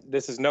provide,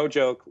 this is no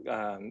joke,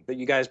 that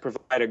you guys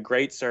provide a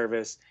great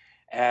service.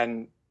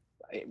 And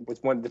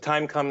when the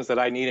time comes that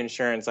I need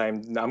insurance,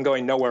 I'm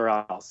going nowhere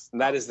else.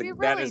 And that is the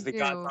God's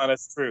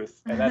honest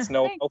truth, and that's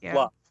no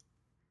fluff.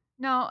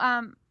 No,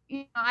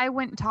 I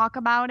wouldn't talk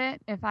about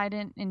it if I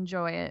didn't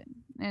enjoy it,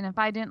 and if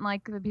I didn't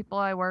like the people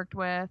I worked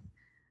with,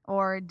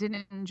 or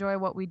didn't enjoy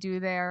what we do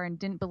there, and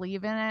didn't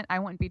believe in it, I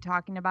wouldn't be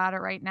talking about it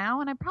right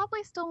now, and I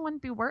probably still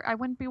wouldn't be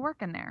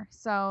working there.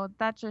 So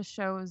that just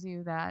shows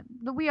you that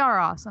we are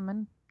awesome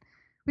and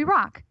we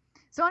rock.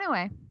 So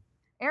anyway,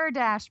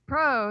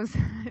 air-pros.com.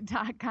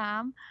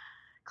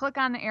 Click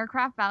on the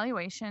aircraft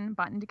valuation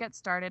button to get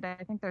started. I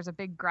think there's a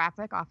big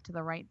graphic off to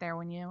the right there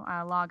when you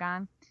log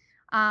on.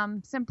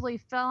 Simply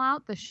fill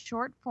out the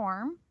short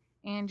form,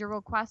 and your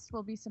request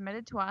will be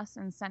submitted to us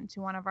and sent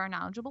to one of our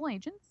knowledgeable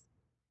agents.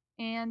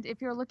 And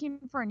if you're looking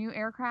for a new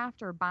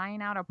aircraft or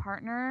buying out a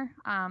partner,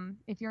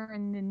 if you're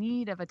in the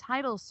need of a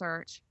title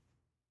search,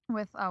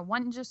 with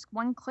one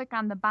click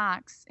on the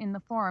box in the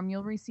form,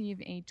 you'll receive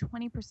a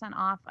 20%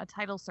 off a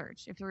title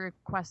search if you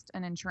request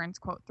an insurance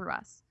quote through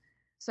us.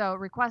 So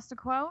request a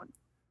quote,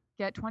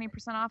 get 20%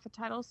 off a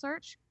title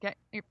search, get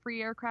a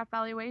free aircraft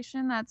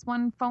valuation. That's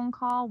one phone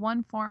call,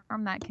 one form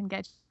that can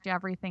get you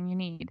everything you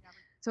need.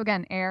 So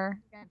again, air-pros.com.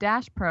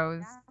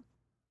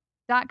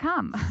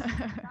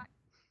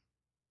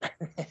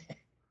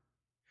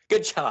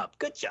 Good job.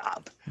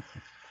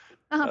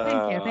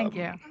 Oh, thank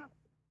you.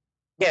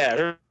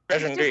 Yeah,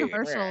 just do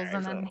commercials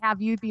and then have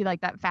you be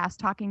like that fast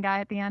talking guy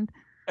at the end.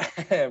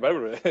 Yeah,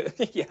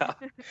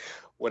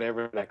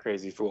 whatever that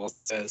crazy fool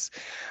says.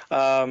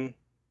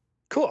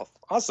 Cool,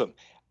 awesome.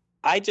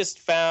 I just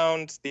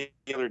found the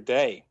other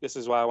day. This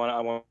is why I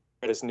want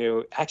this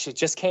new. Actually, it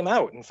just came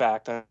out. In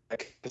fact,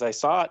 because I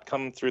saw it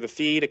come through the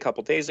feed a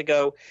couple days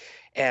ago,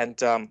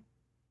 and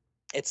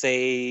it's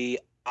a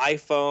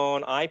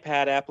iPhone,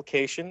 iPad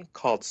application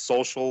called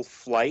Social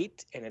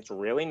Flight, and it's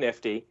really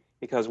nifty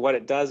because what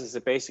it does is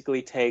it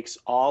basically takes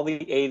all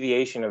the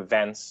aviation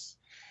events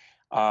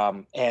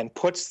and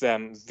puts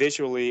them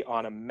visually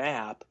on a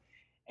map.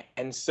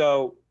 And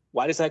so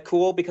why is that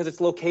cool? Because it's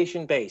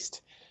location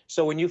based.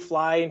 So when you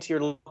fly into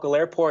your local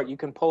airport, you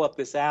can pull up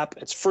this app.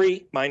 It's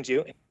free, mind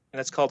you, and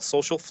it's called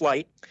Social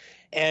Flight.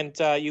 And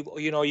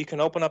you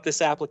can open up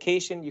this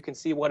application. You can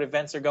see what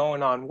events are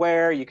going on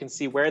where. You can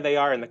see where they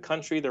are in the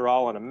country. They're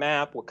all on a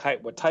map. What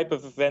type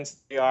of events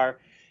they are.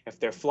 If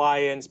they're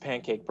fly-ins,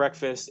 pancake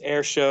breakfast,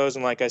 air shows,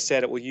 and like I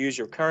said, it will use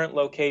your current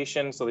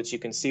location so that you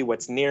can see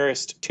what's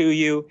nearest to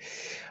you.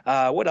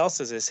 What else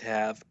does this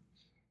have?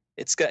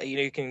 It's got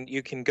you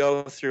can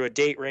go through a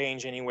date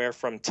range anywhere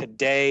from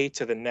today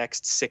to the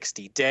next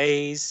 60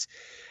 days.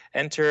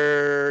 There's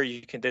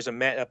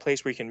a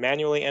place where you can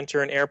manually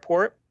enter an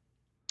airport.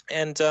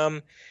 And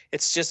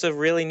it's just a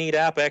really neat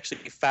app. I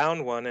actually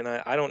found one, and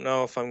I don't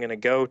know if I'm going to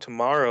go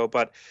tomorrow,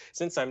 but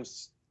since I'm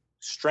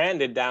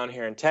stranded down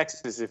here in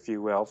Texas, if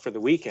you will, for the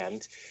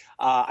weekend,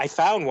 I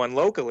found one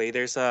locally.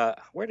 There's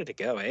where did it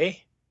go, eh?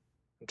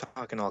 I'm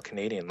talking all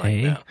Canadian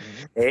now.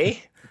 Eh?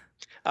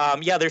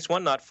 Yeah, there's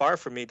one not far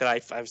from me that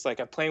I was like,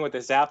 I'm playing with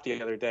this app the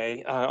other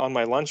day on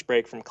my lunch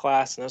break from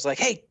class, and I was like,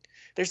 hey,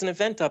 there's an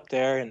event up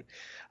there,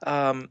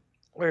 and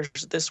where's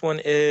this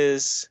one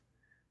is,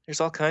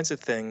 there's all kinds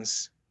of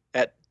things.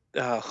 At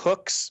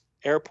Hooks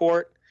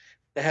Airport,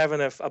 they're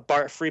having a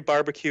free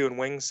barbecue and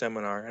wings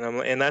seminar,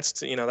 and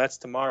that's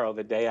tomorrow,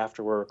 the day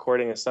after we're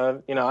recording this.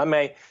 So I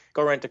may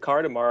go rent a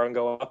car tomorrow and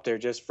go up there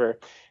just for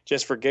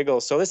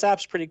giggles. So this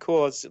app's pretty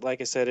cool. It's like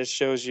I said, it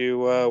shows you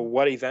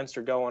what events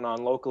are going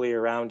on locally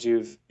around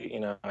you,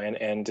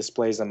 and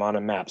displays them on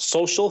a map.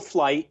 Social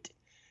Flight.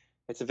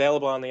 It's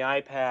available on the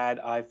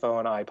iPad,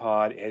 iPhone,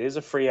 iPod. It is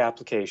a free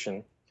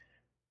application.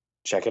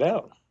 Check it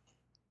out.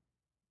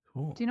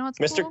 Cool. Do you know what's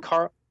Mr. cool?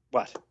 Carl,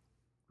 what?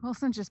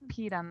 Wilson just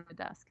peed on the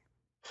desk.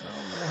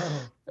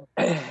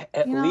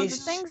 At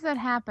least the things that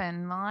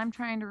happen while I'm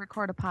trying to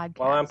record a podcast.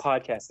 While I'm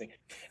podcasting,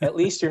 at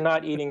least you're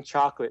not eating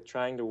chocolate,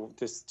 trying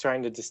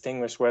to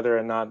distinguish whether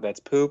or not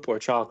that's poop or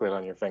chocolate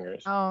on your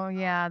fingers. Oh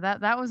yeah,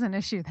 that was an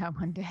issue that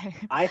one day.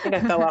 I think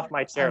I fell off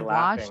my chair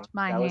laughing. Washed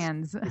my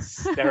hands.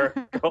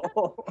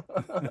 Hysterical.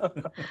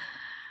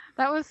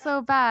 That was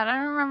so bad. I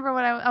don't remember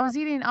what I was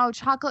eating. Oh,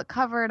 chocolate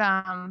covered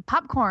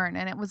popcorn,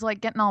 and it was like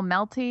getting all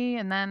melty,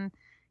 and then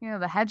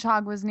the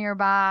hedgehog was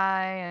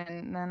nearby,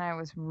 and then I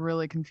was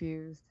really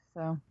confused.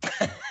 So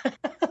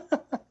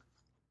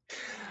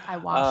I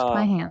washed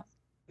my hands.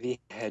 The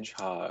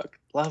hedgehog.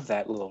 Love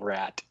that little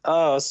rat.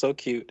 Oh, so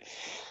cute.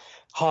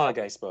 Hog,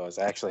 I suppose.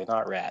 Actually,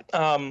 not rat.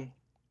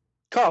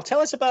 Carl, tell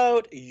us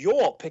about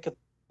your pick of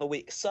the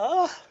week, sir.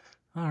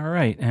 All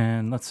right,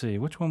 and let's see.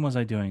 Which one was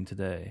I doing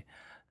today?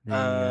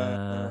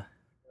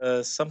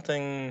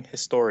 Something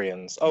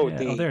historians. Oh,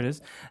 yeah, there it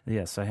is.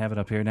 Yes, I have it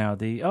up here now.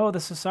 The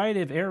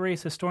Society of Air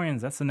Race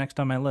Historians. That's the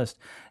next on my list.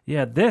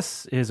 Yeah,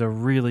 this is a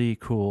really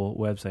cool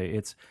website.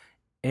 It's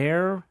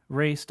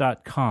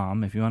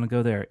airrace.com. If you want to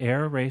go there,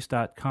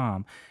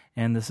 airrace.com.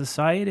 And the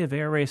Society of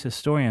Air Race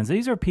Historians.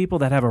 These are people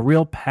that have a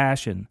real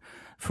passion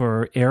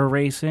for air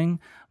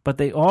racing, but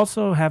they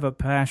also have a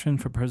passion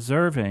for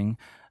preserving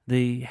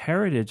the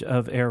heritage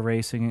of air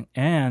racing,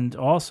 and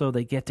also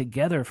they get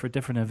together for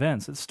different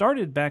events. It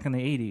started back in the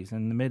 80s,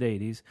 in the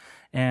mid-80s,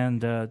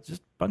 and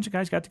just a bunch of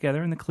guys got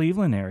together in the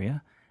Cleveland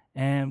area,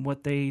 and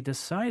what they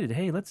decided,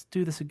 hey, let's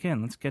do this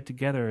again. Let's get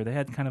together. They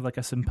had kind of like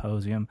a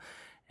symposium,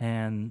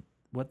 and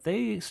what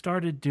they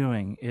started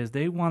doing is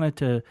they wanted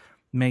to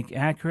make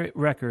accurate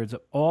records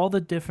of all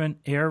the different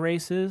air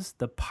races,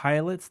 the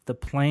pilots, the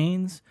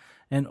planes,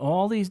 and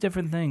all these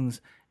different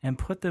things, and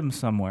put them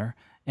somewhere,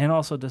 and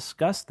also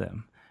discuss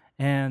them.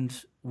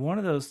 And one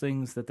of those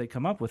things that they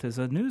come up with is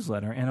a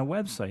newsletter and a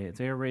website. It's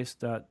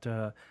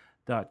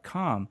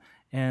airrace.com.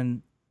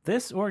 And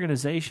this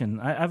organization,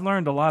 I've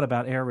learned a lot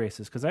about air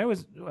races because I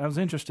was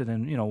interested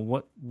in,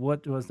 what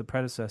was the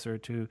predecessor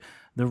to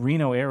the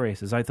Reno air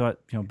races. I thought,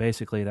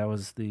 basically that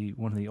was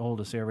one of the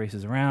oldest air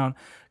races around.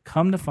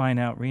 Come to find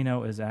out,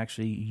 Reno is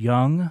actually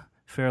young,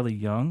 fairly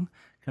young,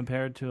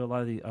 compared to a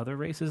lot of the other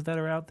races that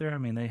are out there. I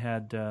mean, they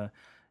had... and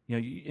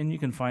you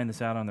can find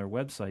this out on their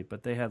website,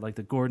 but they had like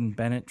the Gordon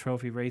Bennett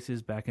Trophy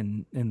races back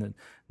in the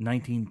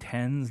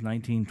 1910s,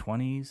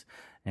 1920s,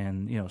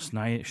 and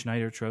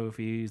Schneider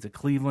trophies, the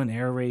Cleveland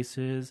air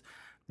races,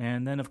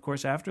 and then of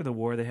course after the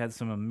war they had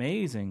some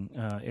amazing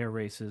air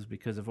races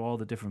because of all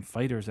the different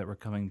fighters that were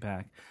coming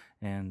back,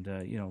 and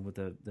with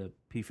the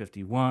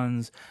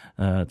P-51s,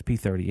 the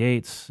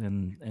P-38s,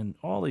 and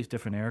all these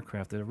different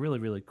aircraft that are really,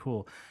 really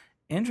cool.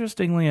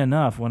 Interestingly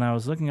enough, when I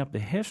was looking up the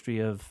history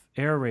of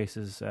air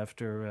races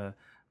after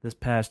this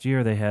past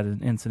year, they had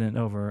an incident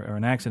or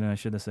an accident, I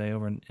should say,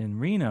 over in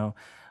Reno,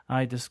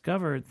 I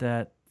discovered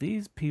that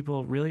these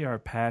people really are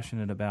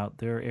passionate about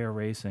their air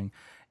racing.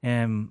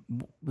 And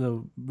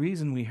the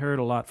reason we heard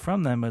a lot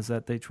from them is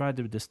that they tried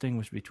to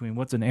distinguish between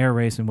what's an air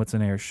race and what's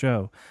an air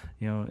show.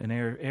 An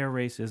air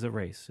race is a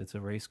race. It's a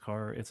race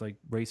car. It's like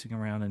racing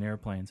around in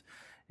airplanes.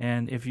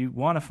 And if you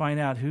want to find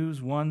out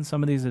who's won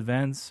some of these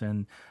events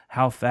and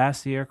how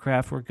fast the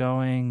aircraft were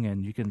going,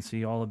 and you can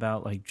see all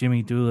about like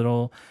Jimmy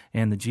Doolittle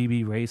and the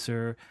GB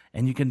Racer,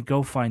 and you can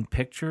go find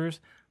pictures.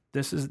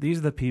 These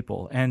are the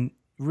people. And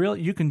really,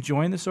 you can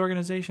join this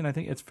organization. I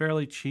think it's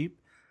fairly cheap,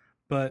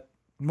 but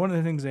one of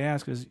the things they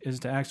ask is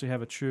to actually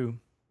have a true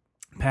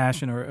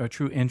passion or a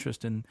true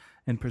interest in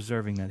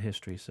preserving that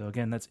history. So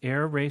again, that's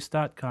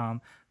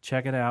airrace.com.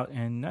 Check it out,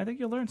 and I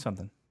think you'll learn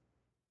something.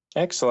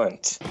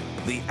 Excellent.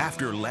 The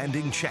after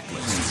landing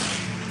checklist.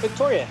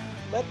 Victoria,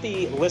 let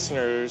the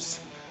listeners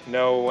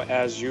know,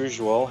 as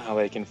usual, how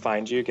they can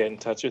find you, get in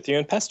touch with you,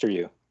 and pester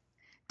you.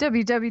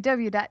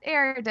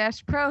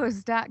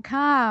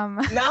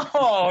 www.air-pros.com.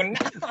 No.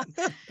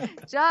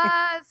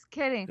 Just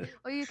kidding.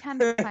 Well, you can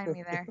find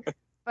me there.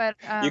 But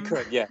you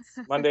could, yes.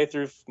 Monday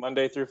through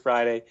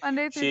Friday.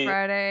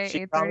 Friday.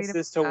 She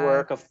promises to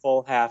work a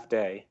full half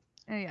day.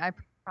 I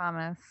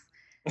promise.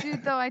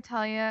 Dude, though, I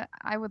tell you,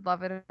 I would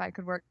love it if I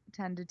could work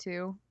 10 to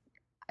 2.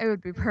 It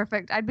would be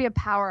perfect. I'd be a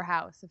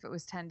powerhouse if it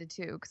was 10 to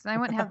 2, because then I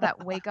wouldn't have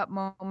that wake up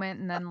moment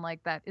and then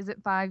like that is it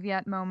 5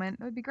 yet moment.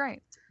 It would be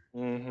great.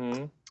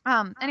 Mm-hmm.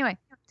 Anyway,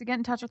 to get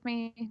in touch with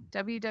me,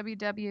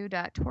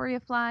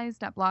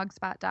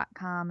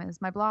 www.toriaflies.blogspot.com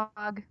is my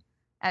blog,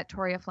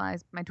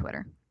 @toriaflies, my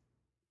Twitter.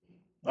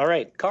 All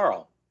right,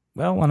 Carl.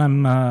 Well, when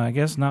I'm, I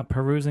guess, not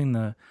perusing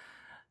the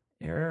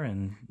air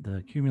and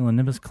the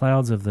cumulonimbus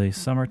clouds of the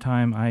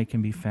summertime, I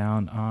can be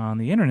found on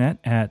the internet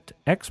at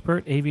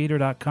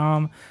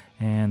expertaviator.com,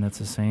 and that's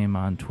the same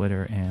on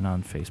Twitter and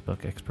on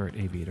Facebook, Expert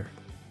Aviator.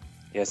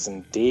 Yes,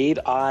 indeed.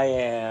 I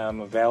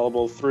am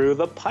available through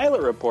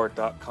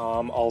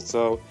thepilоtreport.com,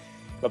 also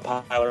the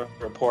Pilot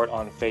Report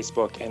on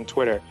Facebook and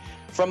Twitter.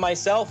 From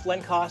myself,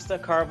 Len Costa,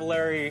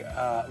 Carvalari,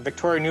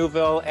 Victoria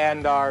Neuville,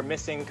 and our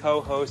missing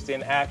co-host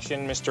in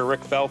action, Mr.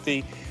 Rick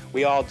Felty,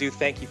 we all do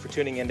thank you for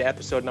tuning in to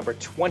episode number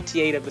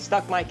 28 of the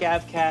Stuck Mike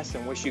Avcast,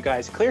 and wish you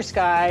guys clear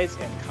skies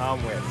and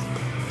calm winds.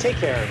 Take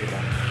care,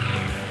 everybody.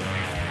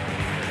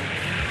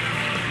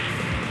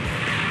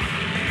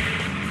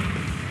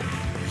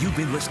 You've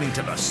been listening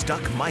to the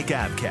Stuck Mike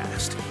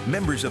Avcast.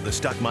 Members of the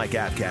Stuck Mike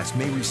Avcast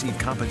may receive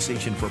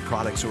compensation for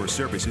products or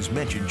services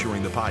mentioned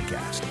during the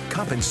podcast.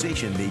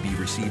 Compensation may be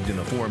received in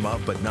the form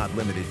of, but not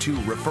limited to,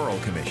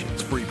 referral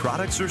commissions, free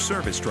products, or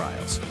service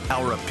trials.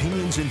 Our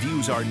opinions and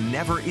views are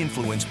never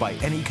influenced by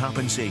any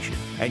compensation,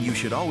 and you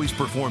should always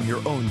perform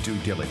your own due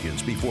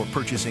diligence before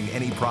purchasing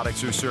any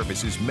products or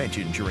services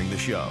mentioned during the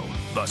show.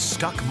 The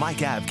Stuck Mike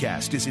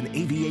Avcast is an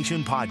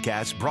aviation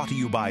podcast brought to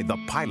you by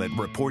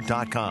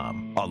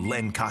thepilоtreport.com, a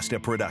Len Costa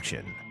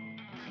production.